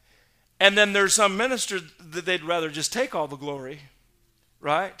 right? And then there's some ministers that they'd rather just take all the glory,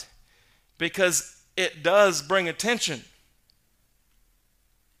 right? Because it does bring attention.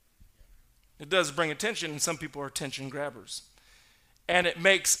 It does bring attention, and some people are attention grabbers. And it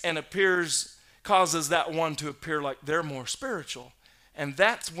makes and appears, causes that one to appear like they're more spiritual. And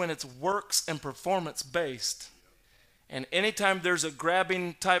that's when it's works and performance based. And anytime there's a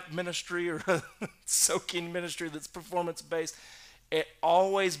grabbing type ministry or a soaking ministry that's performance based, it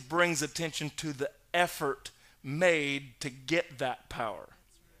always brings attention to the effort made to get that power.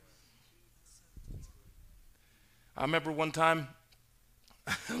 I remember one time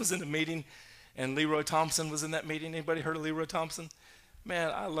I was in a meeting and Leroy Thompson was in that meeting. Anybody heard of Leroy Thompson?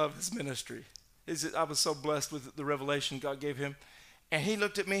 Man, I love his ministry. I was so blessed with the revelation God gave him. And he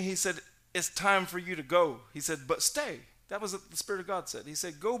looked at me, he said, it's time for you to go. He said, but stay. That was what the Spirit of God said. He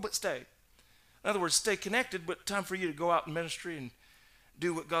said, go but stay. In other words, stay connected, but time for you to go out in ministry and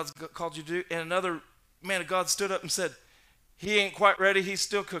do what God's called you to do. And another man of God stood up and said, he ain't quite ready, he's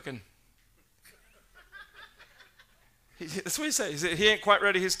still cooking. That's what he said. He said, he ain't quite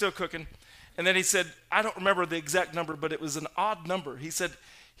ready, he's still cooking. And then he said, I don't remember the exact number, but it was an odd number. He said,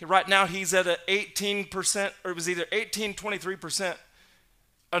 right now he's at an 18%, or it was either 18, 23%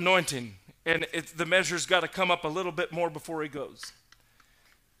 anointing. And the measure's got to come up a little bit more before he goes.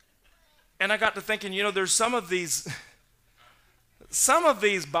 And I got to thinking, there's some of these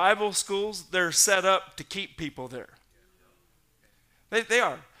Bible schools, they're set up to keep people there. They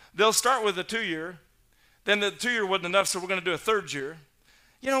are. They'll start with a 2-year. Then the 2-year wasn't enough, so we're going to do a 3rd year.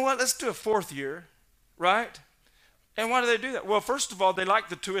 You know what? Let's do a 4th year, right? And why do they do that? Well, first of all, they like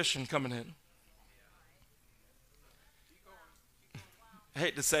the tuition coming in. I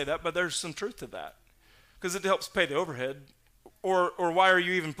hate to say that, but there's some truth to that. Because it helps pay the overhead. Or why are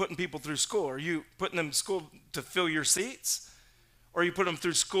you even putting people through school? Are you putting them to school to fill your seats? Or you put them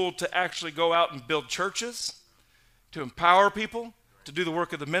through school to actually go out and build churches? To empower people? To do the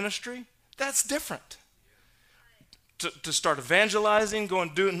work of the ministry? That's different. To start evangelizing,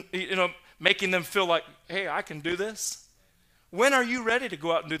 making them feel like, hey, I can do this. When are you ready to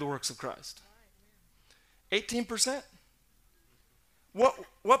go out and do the works of Christ? 18%?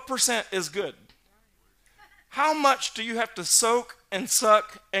 What percent is good? How much do you have to soak and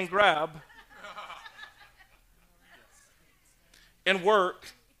suck and grab and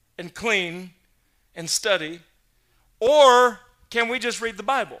work and clean and study? Or can we just read the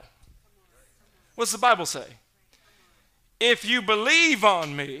Bible? What's the Bible say? If you believe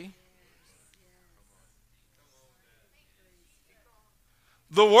on me,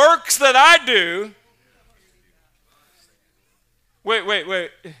 the works that I do. Wait.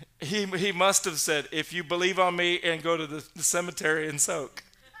 He must have said, if you believe on me and go to the cemetery and soak.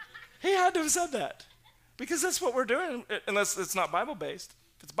 He had to have said that. Because that's what we're doing, unless it's not Bible-based.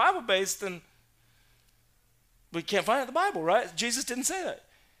 If it's Bible-based, then we can't find it in the Bible, right? Jesus didn't say that.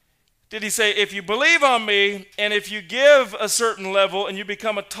 Did he say, if you believe on me, and if you give a certain level, and you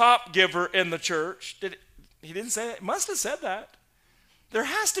become a top giver in the church? He didn't say that. He must have said that. There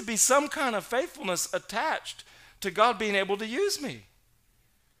has to be some kind of faithfulness attached to God being able to use me.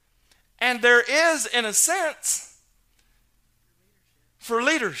 And there is, in a sense, for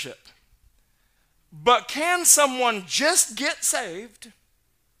leadership. But can someone just get saved?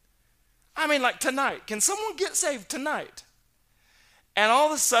 I mean, like tonight. Can someone get saved tonight? And all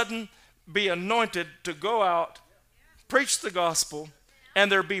of a sudden be anointed to go out, preach the gospel,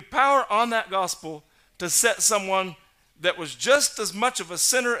 and there be power on that gospel to set someone that was just as much of a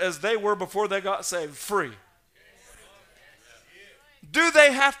sinner as they were before they got saved free. Do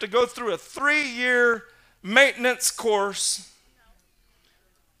they have to go through a 3-year maintenance course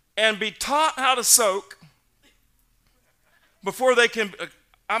and be taught how to soak before they can?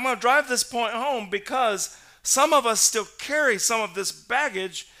 I'm going to drive this point home because some of us still carry some of this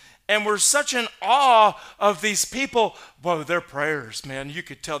baggage And we're such in awe of these people. Boy, their prayers, man, you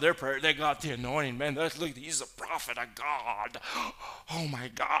could tell their prayer. They got the anointing, man. Look, he's a prophet of God. Oh my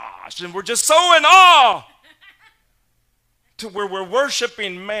gosh. And we're just so in awe to where we're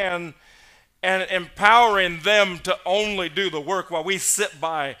worshiping man and empowering them to only do the work while we sit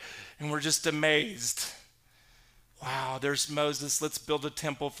by and we're just amazed. Wow, there's Moses. Let's build a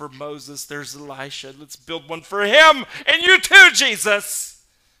temple for Moses. There's Elisha. Let's build one for him. And you too, Jesus.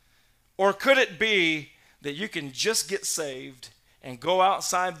 Or could it be that you can just get saved and go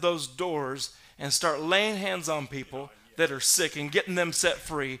outside those doors and start laying hands on people that are sick and getting them set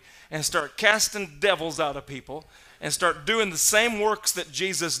free and start casting devils out of people and start doing the same works that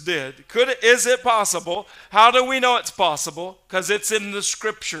Jesus did? Is it possible? How do we know it's possible? Because it's in the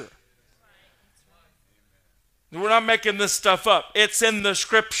Scripture. We're not making this stuff up. It's in the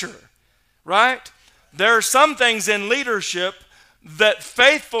Scripture, right? There are some things in leadership that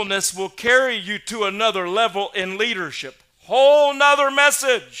faithfulness will carry you to another level in leadership. Whole nother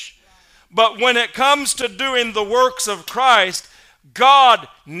message. But when it comes to doing the works of Christ, God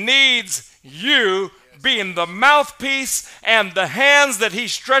needs you being the mouthpiece and the hands that he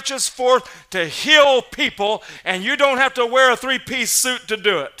stretches forth to heal people, and you don't have to wear a three-piece suit to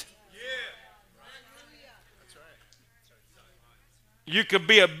do it. You could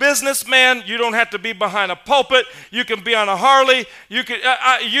be a businessman. You don't have to be behind a pulpit. You can be on a Harley. You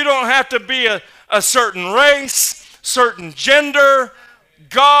don't have to be a certain race, certain gender.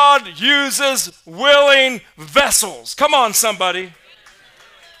 God uses willing vessels. Come on, somebody.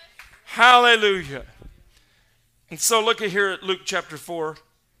 Hallelujah. And so look at here at Luke chapter 4.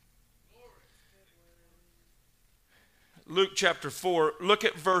 Luke chapter 4. Look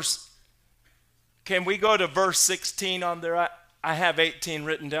at verse. Can we go to verse 16 on there? I have 18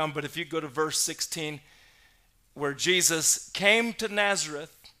 written down, but if you go to verse 16, where Jesus came to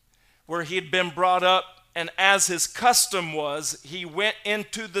Nazareth, where he had been brought up, and as his custom was, he went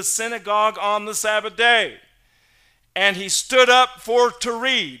into the synagogue on the Sabbath day, and he stood up for to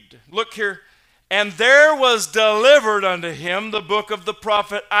read. Look here. And there was delivered unto him the book of the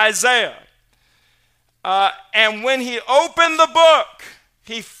prophet Isaiah. And when he opened the book,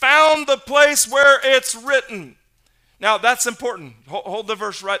 he found the place where it's written. Now, that's important. Hold the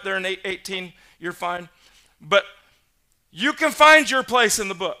verse right there in 18. You're fine. But you can find your place in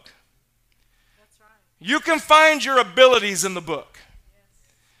the book. That's right. You can find your abilities in the book.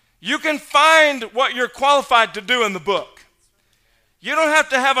 You can find what you're qualified to do in the book. You don't have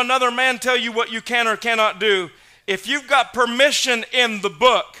to have another man tell you what you can or cannot do. If you've got permission in the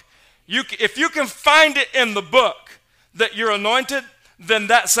book, if you can find it in the book that you're anointed, then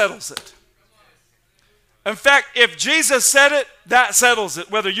that settles it. In fact, if Jesus said it, that settles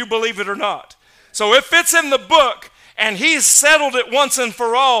it, whether you believe it or not. So if it's in the book and he's settled it once and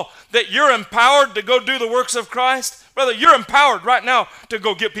for all that you're empowered to go do the works of Christ, brother, you're empowered right now to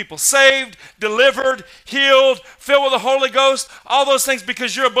go get people saved, delivered, healed, filled with the Holy Ghost, all those things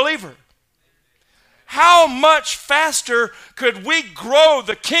because you're a believer. How much faster could we grow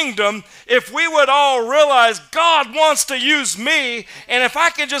the kingdom if we would all realize God wants to use me, and if I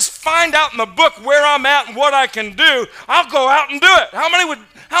can just find out in the book where I'm at and what I can do, I'll go out and do it. How many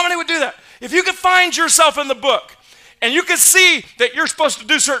would do that? If you could find yourself in the book and you could see that you're supposed to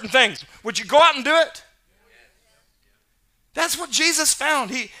do certain things, would you go out and do it? That's what Jesus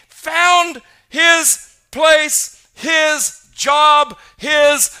found. He found his place, his job,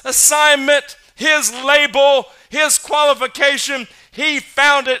 his assignment, his label, his qualification. He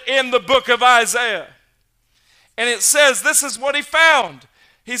found it in the book of Isaiah. And it says, this is what he found.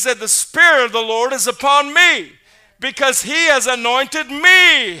 He said, the Spirit of the Lord is upon me because he has anointed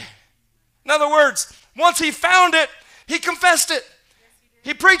me. In other words, once he found it, he confessed it.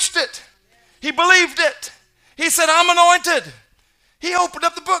 He preached it. He believed it. He said, I'm anointed. He opened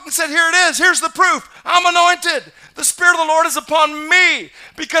up the book and said, here it is. Here's the proof. I'm anointed. The Spirit of the Lord is upon me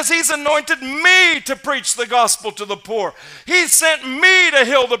because he's anointed me to preach the gospel to the poor. He sent me to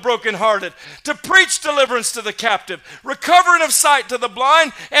heal the brokenhearted, to preach deliverance to the captive, recovering of sight to the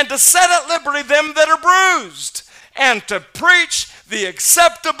blind, and to set at liberty them that are bruised, and to preach the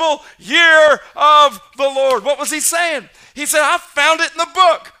acceptable year of the Lord. What was he saying? He said, I found it in the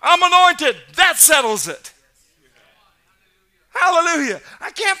book. I'm anointed. That settles it. Hallelujah.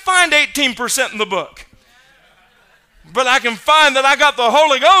 I can't find 18% in the book. But I can find that I got the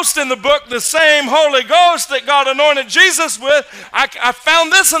Holy Ghost in the book, the same Holy Ghost that God anointed Jesus with. I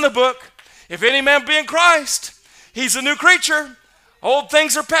found this in the book. If any man be in Christ, he's a new creature. Old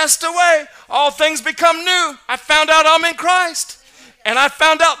things are passed away. All things become new. I found out I'm in Christ. And I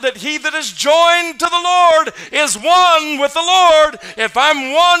found out that he that is joined to the Lord is one with the Lord. If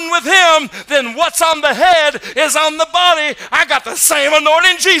I'm one with him, then what's on the head is on the body. I got the same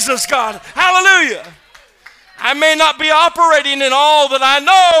anointing Jesus got. Hallelujah. I may not be operating in all that I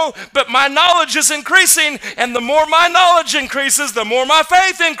know, but my knowledge is increasing. And the more my knowledge increases, the more my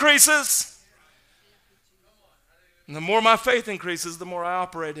faith increases. And the more my faith increases, the more I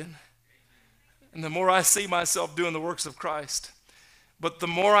operate in. And the more I see myself doing the works of Christ. But the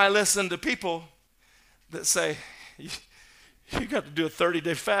more I listen to people that say, you got to do a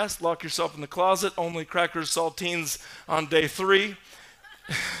 30-day fast, lock yourself in the closet, only crackers, saltines on day 3.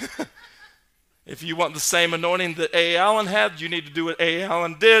 If you want the same anointing that A. Allen had, you need to do what A.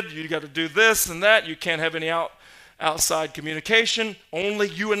 Allen did. You got to do this and that. You can't have any outside communication. Only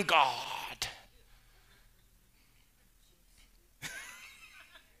you and God.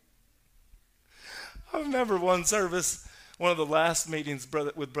 I remember one service, one of the last meetings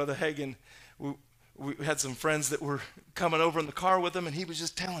with Brother Hagin. We had some friends that were coming over in the car with him, and he was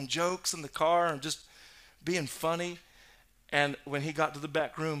just telling jokes in the car and just being funny. And when he got to the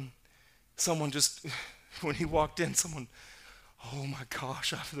back room, when he walked in, oh my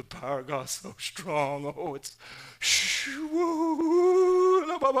gosh, the power of God is so strong. Oh, it's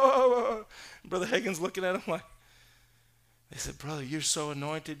Brother Hagin's looking at him like, they said, brother, you're so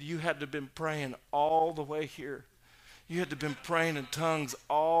anointed. You had to have been praying all the way here. You had to have been praying in tongues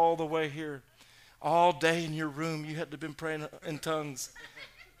all the way here. All day in your room, you had to have been praying in tongues.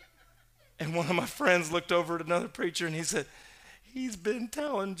 And one of my friends looked over at another preacher and he said, he's been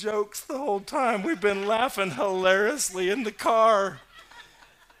telling jokes the whole time. We've been laughing hilariously in the car.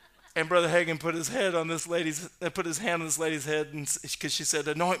 And Brother Hagin put his hand on this lady's head, and because she said,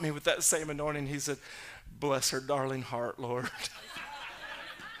 anoint me with that same anointing. He said, bless her darling heart, Lord.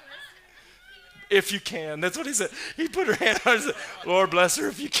 If you can. That's what he said. He put her hand on and said, Lord, bless her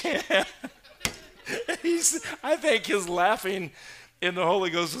if you can. I think his laughing in the Holy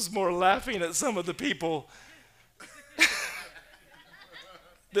Ghost was more laughing at some of the people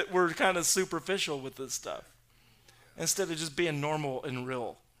that were kind of superficial with this stuff, instead of just being normal and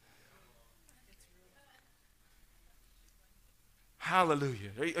real.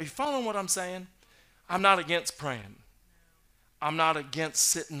 Hallelujah. Are you following what I'm saying? I'm not against praying. I'm not against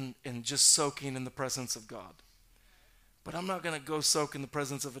sitting and just soaking in the presence of God. But I'm not going to go soak in the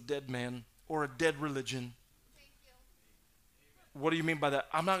presence of a dead man or a dead religion. What do you mean by that?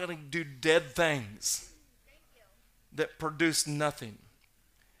 I'm not going to do dead things that produce nothing.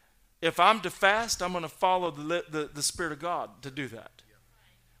 If I'm to fast, I'm going to follow the Spirit of God to do that.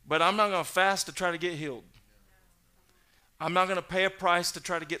 But I'm not going to fast to try to get healed. I'm not going to pay a price to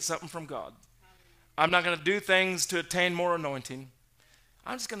try to get something from God. I'm not going to do things to attain more anointing.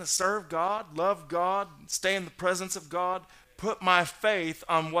 I'm just going to serve God, love God, stay in the presence of God, put my faith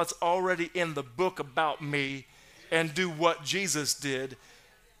on what's already in the book about me, and do what Jesus did.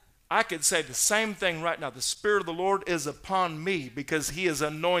 I could say the same thing right now. The Spirit of the Lord is upon me because he has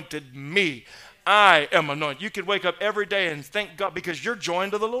anointed me. I am anointed. You could wake up every day and thank God because you're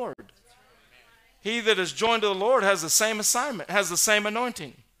joined to the Lord. He that is joined to the Lord has the same assignment, has the same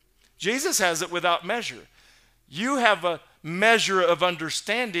anointing. Jesus has it without measure. You have a measure of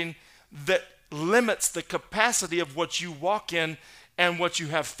understanding that limits the capacity of what you walk in and what you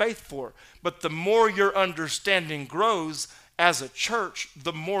have faith for. But the more your understanding grows as a church,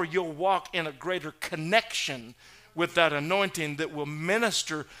 the more you'll walk in a greater connection with that anointing that will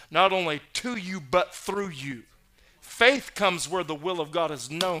minister not only to you but through you. Faith comes where the will of God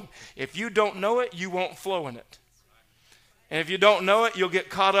is known. If you don't know it, you won't flow in it. And if you don't know it, you'll get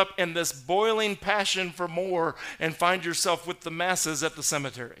caught up in this boiling passion for more and find yourself with the masses at the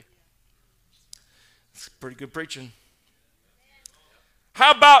cemetery. It's pretty good preaching.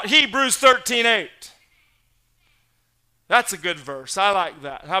 How about Hebrews 13:8? That's a good verse. I like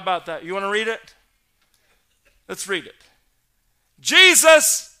that. How about that? You want to read it? Let's read it.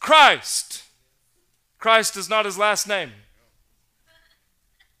 Jesus Christ. Christ is not his last name.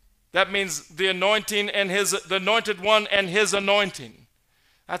 That means the anointing and the anointed one and his anointing.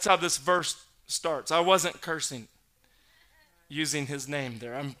 That's how this verse starts. I wasn't cursing using his name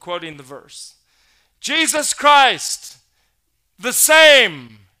there. I'm quoting the verse. Jesus Christ, the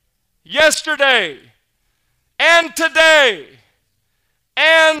same yesterday and today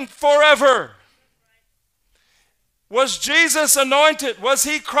and forever. Was Jesus anointed? Was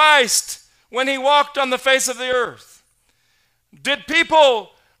he Christ when he walked on the face of the earth? Did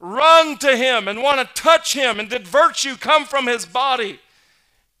people run to him and want to touch him? And did virtue come from his body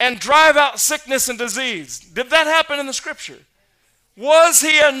and drive out sickness and disease? Did that happen in the scripture? Was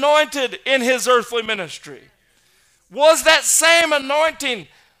he anointed in his earthly ministry? Was that same anointing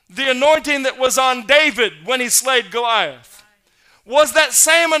the anointing that was on David when he slayed Goliath? Was that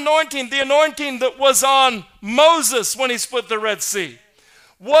same anointing the anointing that was on Moses when he split the Red Sea?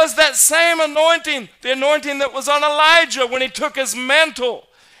 Was that same anointing the anointing that was on Elijah when he took his mantle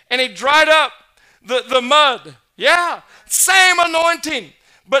and he dried up the mud? Yeah, same anointing.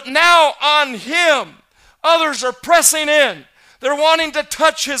 But now on him, others are pressing in. They're wanting to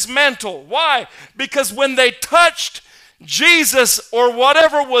touch his mantle. Why? Because when they touched Jesus or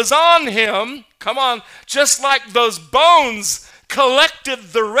whatever was on him, come on, just like those bones collected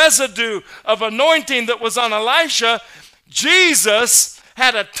the residue of anointing that was on Elisha, Jesus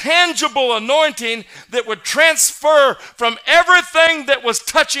had a tangible anointing that would transfer from everything that was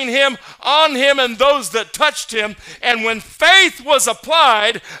touching him on him and those that touched him. And when faith was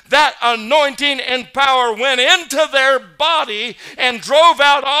applied, that anointing and power went into their body and drove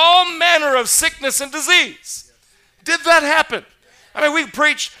out all manner of sickness and disease. Did that happen? I mean, we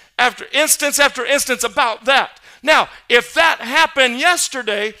preach after instance about that. Now, if that happened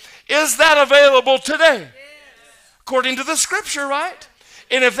yesterday, is that available today? According to the scripture, right?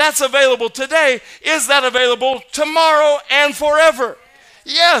 And if that's available today, is that available tomorrow and forever?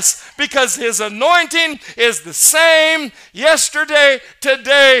 Yes, because his anointing is the same yesterday,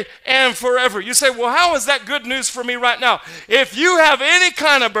 today, and forever. You say, well, how is that good news for me right now? If you have any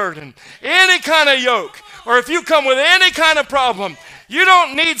kind of burden, any kind of yoke, or if you come with any kind of problem, you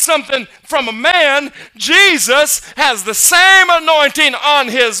don't need something from a man. Jesus has the same anointing on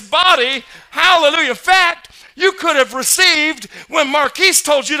his body. Hallelujah. In fact, you could have received when Marquise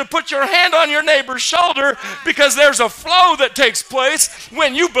told you to put your hand on your neighbor's shoulder, because there's a flow that takes place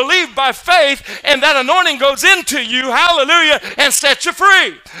when you believe by faith and that anointing goes into you, hallelujah, and sets you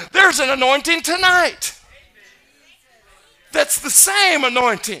free. There's an anointing tonight that's the same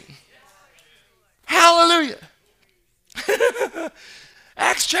anointing. Hallelujah.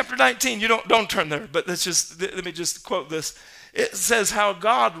 Acts chapter 19, you don't turn there, but let me just quote this. It says how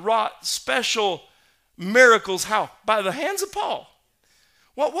God wrought special miracles, how? By the hands of Paul.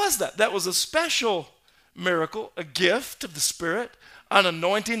 What was that? That was a special miracle, a gift of the Spirit, an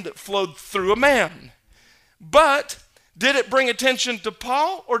anointing that flowed through a man. But did it bring attention to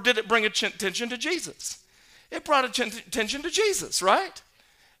Paul, or did it bring attention to Jesus? It brought attention to Jesus, right?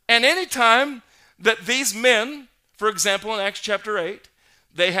 And anytime that these men, for example, in Acts chapter 8,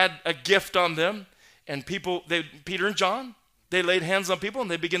 they had a gift on them, and Peter and John, they laid hands on people and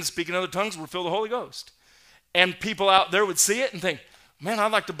they began to speak in other tongues and were filled with the Holy Ghost. And people out there would see it and think, man,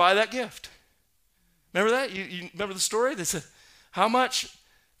 I'd like to buy that gift. Remember that? You remember the story? They said, how much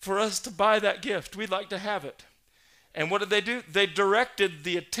for us to buy that gift? We'd like to have it. And what did they do? They directed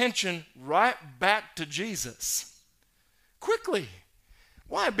the attention right back to Jesus. Quickly.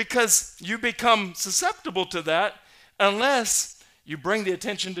 Why? Because you become susceptible to that unless you bring the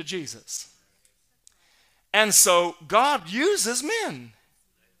attention to Jesus. And so God uses men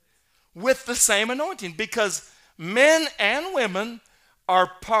with the same anointing, because men and women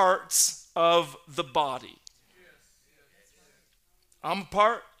are parts of the body. I'm a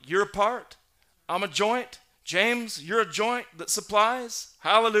part, you're a part, I'm a joint. James, you're a joint that supplies.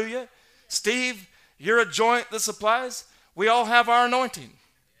 Hallelujah. Steve, you're a joint that supplies. We all have our anointing,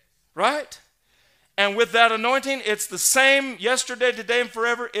 right? And with that anointing, it's the same yesterday, today, and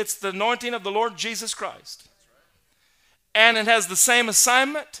forever. It's the anointing of the Lord Jesus Christ. And it has the same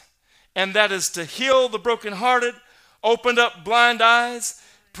assignment, and that is to heal the brokenhearted, open up blind eyes,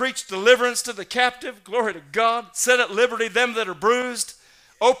 preach deliverance to the captive, glory to God, set at liberty them that are bruised,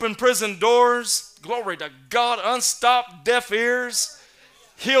 open prison doors, glory to God, unstop deaf ears,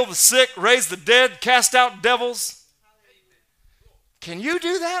 heal the sick, raise the dead, cast out devils. Can you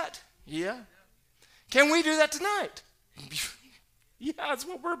do that? Yeah. Can we do that tonight? Yeah, that's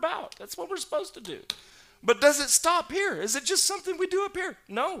what we're about. That's what we're supposed to do. But does it stop here? Is it just something we do up here?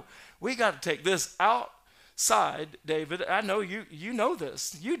 No. We got to take this outside, David. I know you know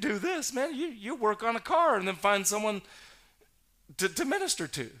this. You do this, man. You work on a car and then find someone to minister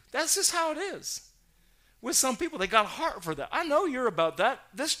to. That's just how it is. With some people, they got a heart for that. I know you're about that.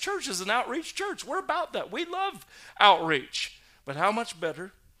 This church is an outreach church. We're about that. We love outreach. But how much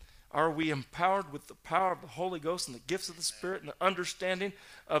better are we empowered with the power of the Holy Ghost and the gifts of the Spirit and the understanding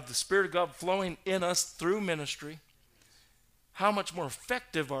of the Spirit of God flowing in us through ministry? How much more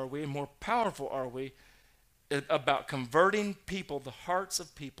effective are we and more powerful are we about converting people, the hearts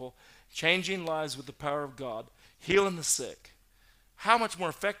of people, changing lives with the power of God, healing the sick? How much more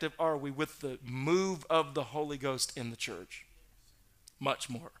effective are we with the move of the Holy Ghost in the church? Much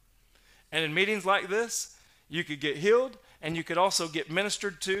more. And in meetings like this, you could get healed and you could also get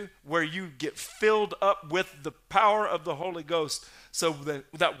ministered to, where you get filled up with the power of the Holy Ghost, so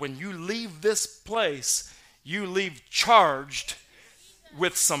that when you leave this place, you leave charged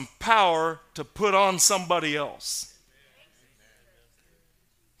with some power to put on somebody else.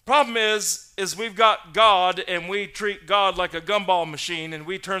 Problem is we've got God, and we treat God like a gumball machine, and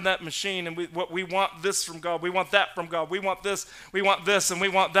we turn that machine, and we want this from God, we want that from God, we want this, and we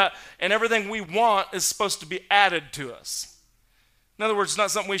want that, and everything we want is supposed to be added to us. In other words, it's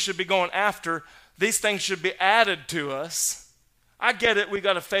not something we should be going after. These things should be added to us. I get it, we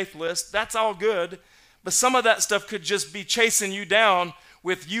got a faith list, that's all good, but some of that stuff could just be chasing you down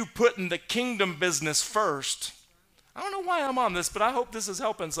with you putting the kingdom business first. I don't know why I'm on this, but I hope this is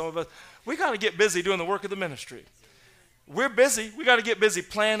helping some of us. We got to get busy doing the work of the ministry. We're busy. We got to get busy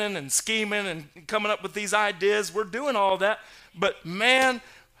planning and scheming and coming up with these ideas. We're doing all that. But man,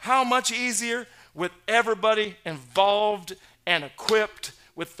 how much easier with everybody involved and equipped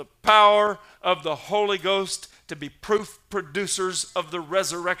with the power of the Holy Ghost to be proof producers of the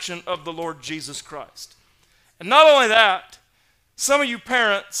resurrection of the Lord Jesus Christ. And not only that, some of you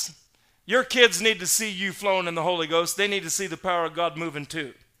parents, your kids need to see you flowing in the Holy Ghost. They need to see the power of God moving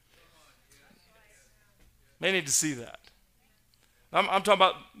too. They need to see that. I'm talking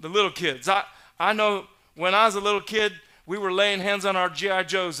about the little kids. I know when I was a little kid, we were laying hands on our G.I.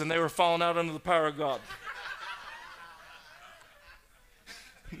 Joes and they were falling out under the power of God.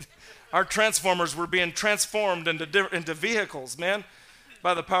 Our transformers were being transformed into vehicles, man,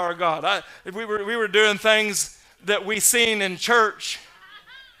 by the power of God. We were doing things that we seen in church.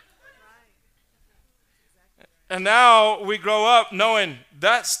 And now we grow up knowing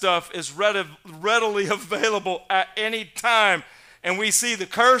that stuff is readily available at any time. And we see the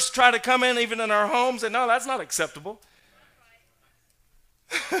curse try to come in even in our homes, and no, that's not acceptable.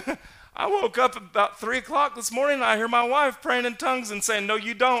 I woke up about 3 o'clock this morning, and I hear my wife praying in tongues and saying, no,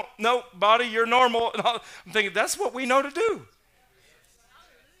 you don't. No, body, you're normal. And I'm thinking, that's what we know to do.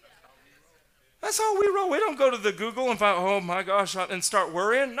 That's how we roll. We don't go to the Google and find, oh my gosh, and start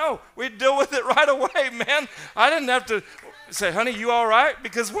worrying. No, we deal with it right away, man. I didn't have to say, honey, you all right?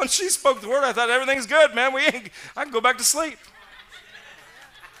 Because once she spoke the word, I thought everything's good, man. I can go back to sleep.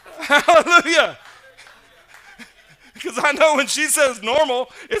 Hallelujah. Because I know when she says normal,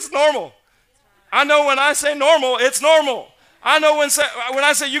 it's normal. I know when I say normal, it's normal. I know when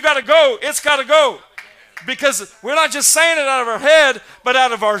I say you got to go, it's got to go. Because we're not just saying it out of our head, but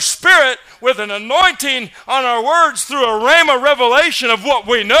out of our spirit with an anointing on our words through a rhema revelation of what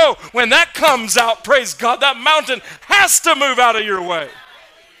we know. When that comes out, praise God, that mountain has to move out of your way.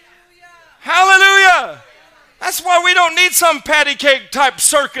 Hallelujah. That's why we don't need some patty cake type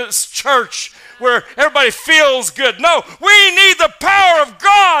circus church where everybody feels good. No, we need the power of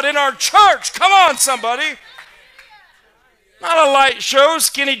God in our church. Come on, somebody. Not a light show,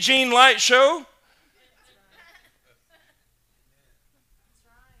 skinny jean light show.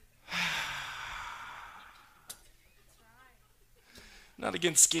 Not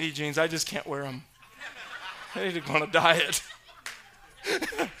against skinny jeans. I just can't wear them. I need to go on a diet.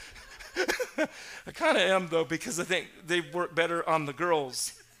 I kind of am, though, because I think they work better on the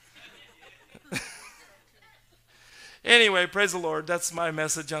girls. Anyway, praise the Lord. That's my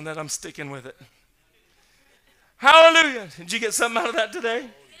message on that. I'm sticking with it. Hallelujah. Did you get something out of that today?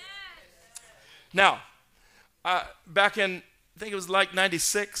 Now, back in, I think it was like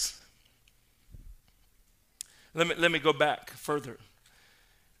 96. Let me go back further.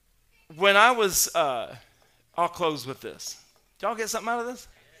 When I was, I'll close with this. Did y'all get something out of this?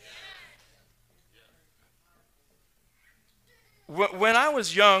 When I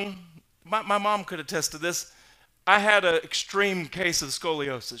was young, my mom could attest to this. I had an extreme case of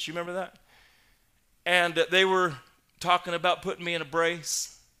scoliosis. You remember that? And they were talking about putting me in a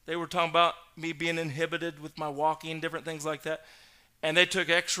brace. They were talking about me being inhibited with my walking, different things like that. And they took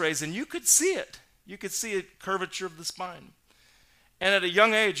x-rays, and you could see it. You could see a curvature of the spine. And at a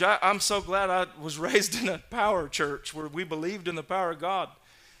young age, I'm so glad I was raised in a power church where we believed in the power of God.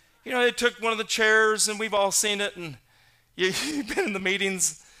 You know, they took one of the chairs, and we've all seen it, and you've been in the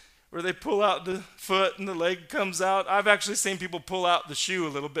meetings where they pull out the foot and the leg comes out. I've actually seen people pull out the shoe a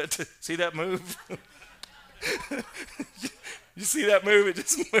little bit to see that move. You see that move? It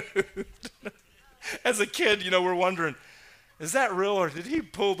just moved. As a kid, you know, we're wondering, is that real, or did he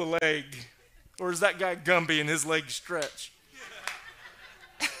pull the leg? Or is that guy Gumby and his leg stretch?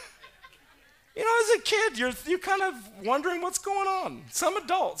 You know, as a kid, you're kind of wondering what's going on. Some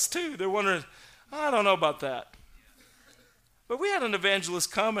adults, too, they're wondering, I don't know about that. But we had an evangelist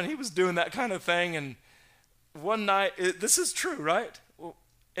come, and he was doing that kind of thing, and one night, this is true, right?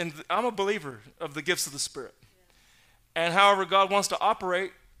 And I'm a believer of the gifts of the Spirit. And however God wants to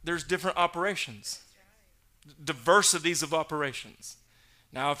operate, there's different operations, diversities of operations.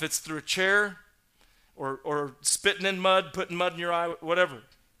 Now, if it's through a chair or spitting in mud, putting mud in your eye, whatever,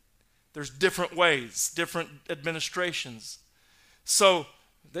 there's different ways, different administrations. So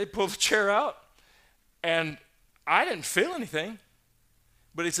they pulled the chair out, and I didn't feel anything.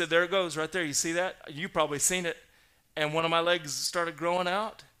 But he said, there it goes right there. You see that? You've probably seen it. And one of my legs started growing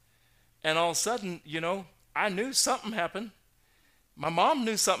out. And all of a sudden, I knew something happened. My mom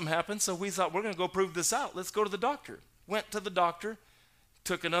knew something happened. So we thought, we're going to go prove this out. Let's go to the doctor. Went to the doctor,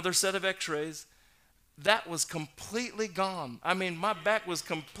 took another set of x-rays. That was completely gone. I mean, my back was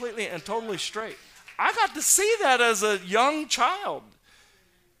completely and totally straight. I got to see that as a young child.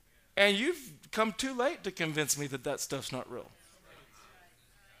 And you've come too late to convince me that stuff's not real.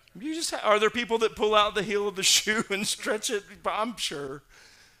 Are there people that pull out the heel of the shoe and stretch it? I'm sure.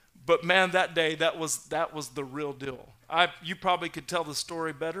 But man, that day, that was the real deal. You probably could tell the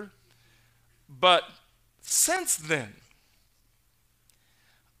story better. But since then,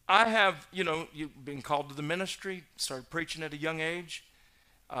 I have, you've been called to the ministry, started preaching at a young age.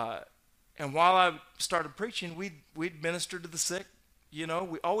 And while I started preaching, we'd minister to the sick. We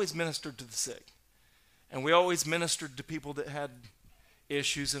always ministered to the sick. And we always ministered to people that had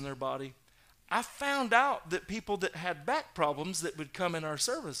issues in their body. I found out that people that had back problems that would come in our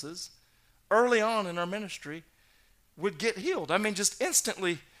services early on in our ministry would get healed. I mean, just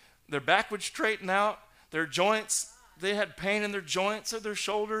instantly, their back would straighten out, their joints, they had pain in their joints or their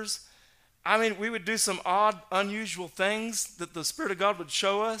shoulders. I mean, we would do some odd, unusual things that the Spirit of God would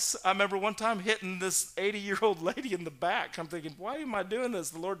show us. I remember one time hitting this 80-year-old lady in the back. I'm thinking, why am I doing this?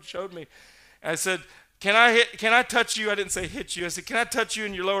 The Lord showed me. And I said, can I touch you? I didn't say hit you. I said, can I touch you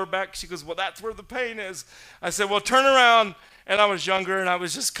in your lower back? She goes, well, that's where the pain is. I said, well, turn around. And I was younger, and I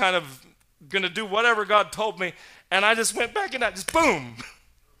was just kind of going to do whatever God told me. And I just went back, and I just, boom.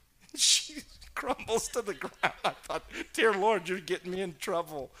 She crumbles to the ground. I thought, dear Lord, you're getting me in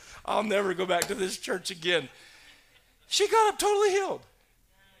trouble. I'll never go back to this church again. She got up totally healed.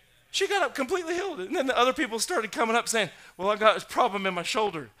 She got up completely healed. And then the other people started coming up saying, well, I got a problem in my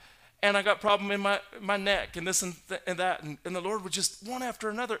shoulder. And I got a problem in my neck and this and that. And the Lord would just one after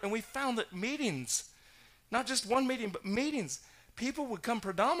another. And we found that meetings, not just one meeting, but meetings, people would come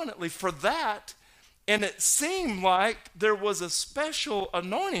predominantly for that. And it seemed like there was a special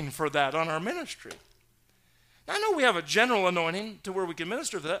anointing for that on our ministry. Now, I know we have a general anointing to where we can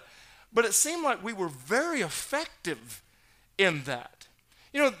minister to that, but it seemed like we were very effective in that.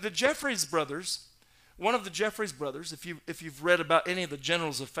 The Jeffries brothers, one of the Jeffries brothers, if you've read about any of the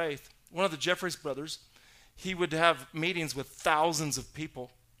generals of faith, one of the Jeffries brothers, he would have meetings with thousands of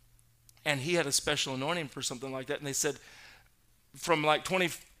people, and he had a special anointing for something like that. And they said from like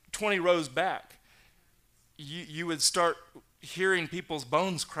 20 rows back, you would start hearing people's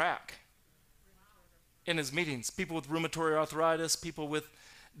bones crack in his meetings. People with rheumatoid arthritis, people with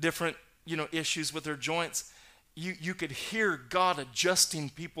different issues with their joints. You could hear God adjusting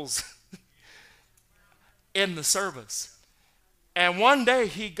people's in the service. And one day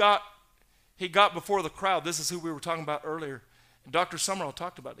he got before the crowd. This is who we were talking about earlier. Dr. Summerall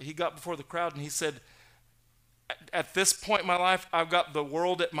talked about it. He got before the crowd and he said, at this point in my life, I've got the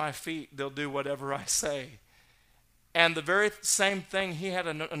world at my feet. They'll do whatever I say. And the very same thing he had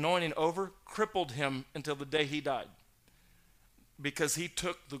an anointing over crippled him until the day he died, because he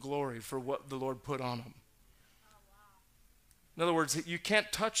took the glory for what the Lord put on him. In other words, you can't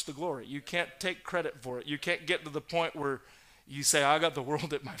touch the glory. You can't take credit for it. You can't get to the point where you say, I got the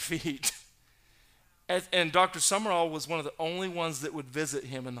world at my feet. And Dr. Summerall was one of the only ones that would visit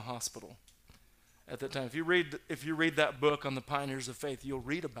him in the hospital at that time. If you read that book on the Pioneers of Faith, you'll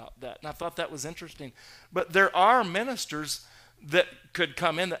read about that. And I thought that was interesting. But there are ministers that could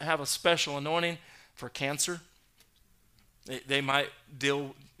come in that have a special anointing for cancer. They might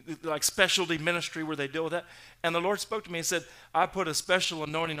deal like specialty ministry where they deal with that. And the Lord spoke to me and said, I put a special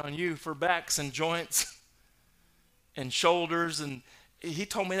anointing on you for backs and joints and shoulders. And he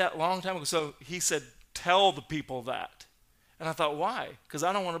told me that a long time ago. So he said, tell the people that. And I thought, why? Because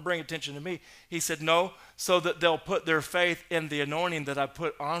I don't want to bring attention to me. He said, no, so that they'll put their faith in the anointing that I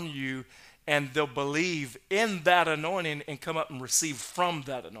put on you, and they'll believe in that anointing and come up and receive from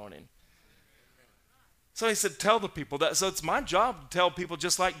that anointing. So he said, tell the people that. So it's my job to tell people,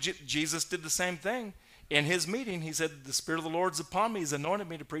 just like Jesus did the same thing. In his meeting, he said, the Spirit of the Lord's upon me. He's anointed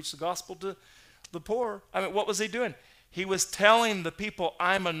me to preach the gospel to the poor. I mean, what was he doing? He was telling the people,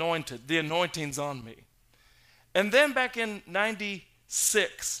 I'm anointed. The anointing's on me. And then back in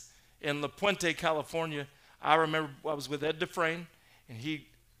 96 in La Puente, California, I remember I was with Ed Dufresne, and he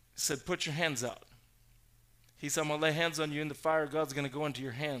said, put your hands out. He said, I'm going to lay hands on you, and the fire of God's going to go into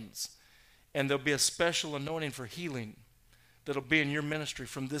your hands. And there'll be a special anointing for healing that'll be in your ministry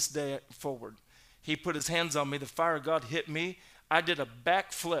from this day forward. He put his hands on me. The fire of God hit me. I did a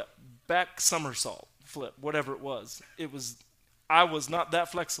back somersault flip, whatever it was. I was not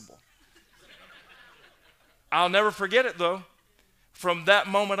that flexible. I'll never forget it, though. From that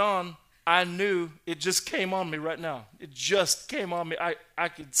moment on, I knew it just came on me right now. It just came on me. I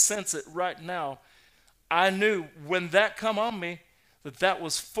could sense it right now. I knew when that come on me that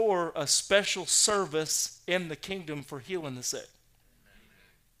was for a special service in the kingdom for healing the sick.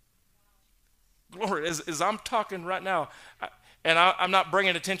 Glory, as I'm talking right now, I'm not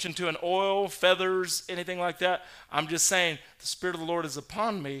bringing attention to an oil, feathers, anything like that. I'm just saying the Spirit of the Lord is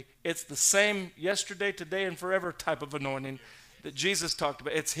upon me. It's the same yesterday, today, and forever type of anointing that Jesus talked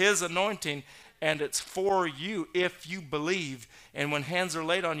about. It's his anointing, and it's for you if you believe. And when hands are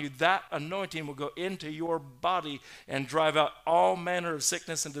laid on you, that anointing will go into your body and drive out all manner of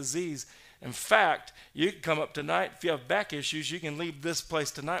sickness and disease. In fact, you can come up tonight. If you have back issues, you can leave this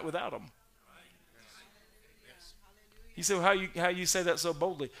place tonight without them. You say, well, how you say that so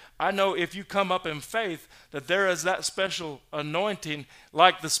boldly? I know if you come up in faith that there is that special anointing,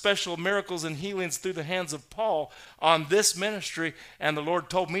 like the special miracles and healings through the hands of Paul on this ministry, and the Lord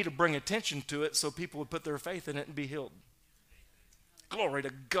told me to bring attention to it so people would put their faith in it and be healed. Glory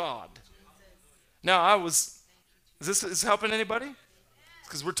to God. Now is this helping anybody?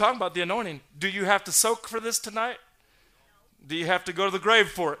 Because we're talking about the anointing. Do you have to soak for this tonight? Do you have to go to the grave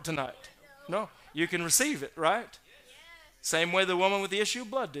for it tonight? No. You can receive it, right? Same way the woman with the issue of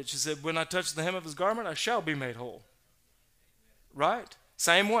blood did. She said, when I touch the hem of his garment, I shall be made whole. Right?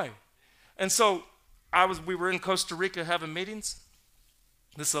 Same way. And so we were in Costa Rica having meetings.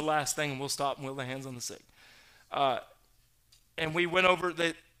 This is the last thing, and we'll stop and we'll lay hands on the sick. And we went over,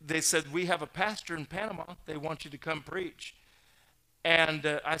 they said, we have a pastor in Panama. They want you to come preach. And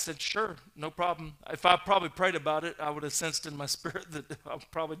I said, sure, no problem. If I probably prayed about it, I would have sensed in my spirit that I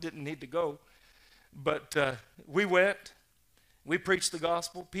probably didn't need to go. But we went. We preached the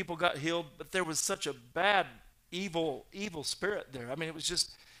gospel. People got healed. But there was such a bad, evil spirit there. I mean, it was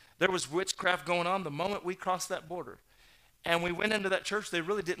just, there was witchcraft going on the moment we crossed that border. And we went into that church. They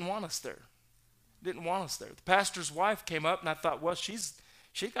really didn't want us there. Didn't want us there. The pastor's wife came up, and I thought, well, she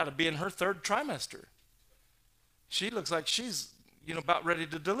got to be in her third trimester. She looks like she's, about ready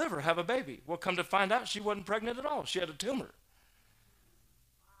to deliver, have a baby. Well, come to find out, she wasn't pregnant at all. She had a tumor.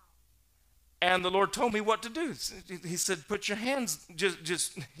 And the Lord told me what to do. He said, put your hands,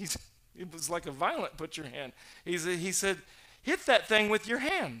 it was like a violent put your hand. He said, hit that thing with your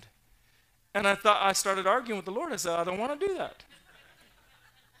hand. And I started arguing with the Lord. I said, I don't want to do that.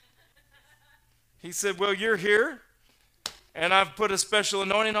 He said, well, you're here, and I've put a special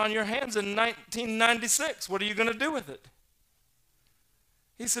anointing on your hands in 1996. What are you going to do with it?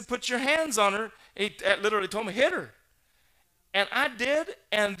 He said, put your hands on her. He literally told me, hit her. And I did,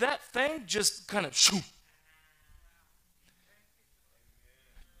 and that thing just kind of shoo.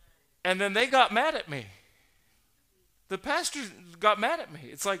 And then they got mad at me. The pastors got mad at me.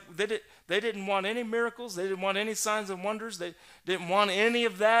 It's like they didn't want any miracles. They didn't want any signs and wonders. They didn't want any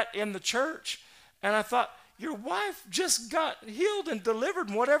of that in the church. And I thought, your wife just got healed and delivered,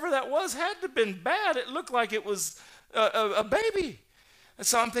 and whatever that was had to have been bad. It looked like it was a baby. And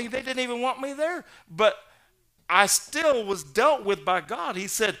so I'm thinking they didn't even want me there. But I still was dealt with by God. He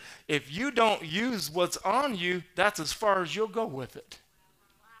said, if you don't use what's on you, that's as far as you'll go with it.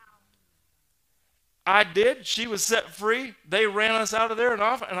 I did. She was set free. They ran us out of there and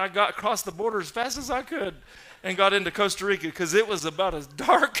off, and I got across the border as fast as I could and got into Costa Rica because it was about as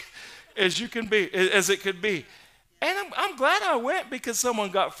dark as it could be. And I'm glad I went because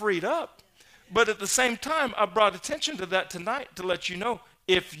someone got freed up. But at the same time, I brought attention to that tonight to let you know,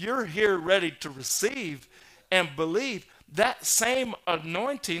 if you're here ready to receive and believe, that same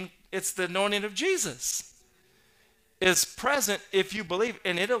anointing, it's the anointing of Jesus, is present if you believe,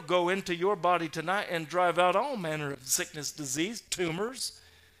 and it'll go into your body tonight and drive out all manner of sickness, disease, tumors,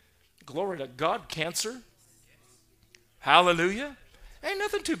 glory to God, cancer. Hallelujah. Ain't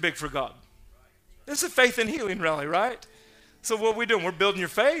nothing too big for God. This is a faith and healing rally, right? So what we're doing, we're building your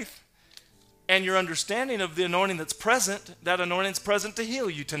faith and your understanding of the anointing that's present. That anointing's present to heal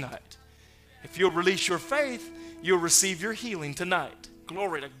you tonight. If you'll release your faith, you'll receive your healing tonight.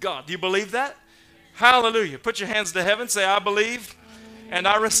 Glory to God. Do you believe that? Hallelujah. Put your hands to heaven. Say, I believe and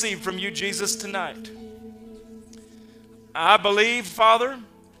I receive from you, Jesus, tonight. I believe, Father,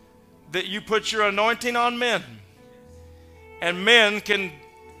 that you put your anointing on men, and men can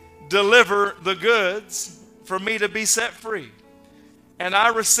deliver the goods for me to be set free. And I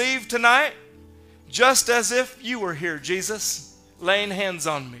receive tonight just as if you were here, Jesus, laying hands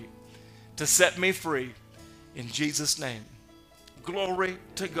on me to set me free. In Jesus' name. Glory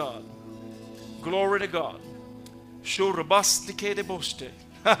to God. Glory to God.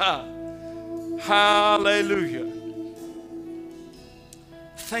 Hallelujah.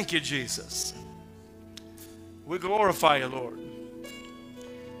 Thank you, Jesus. We glorify you, Lord.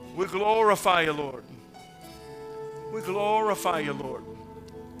 We glorify you, Lord. We glorify you, Lord.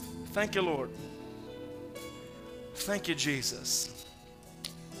 Thank you, Lord. Thank you, Jesus.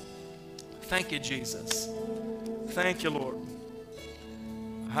 Thank you, Jesus. Thank you, Lord.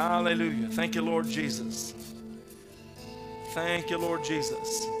 Hallelujah. Thank you, Lord Jesus. Thank you, Lord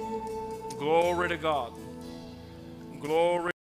Jesus. Glory to God. Glory.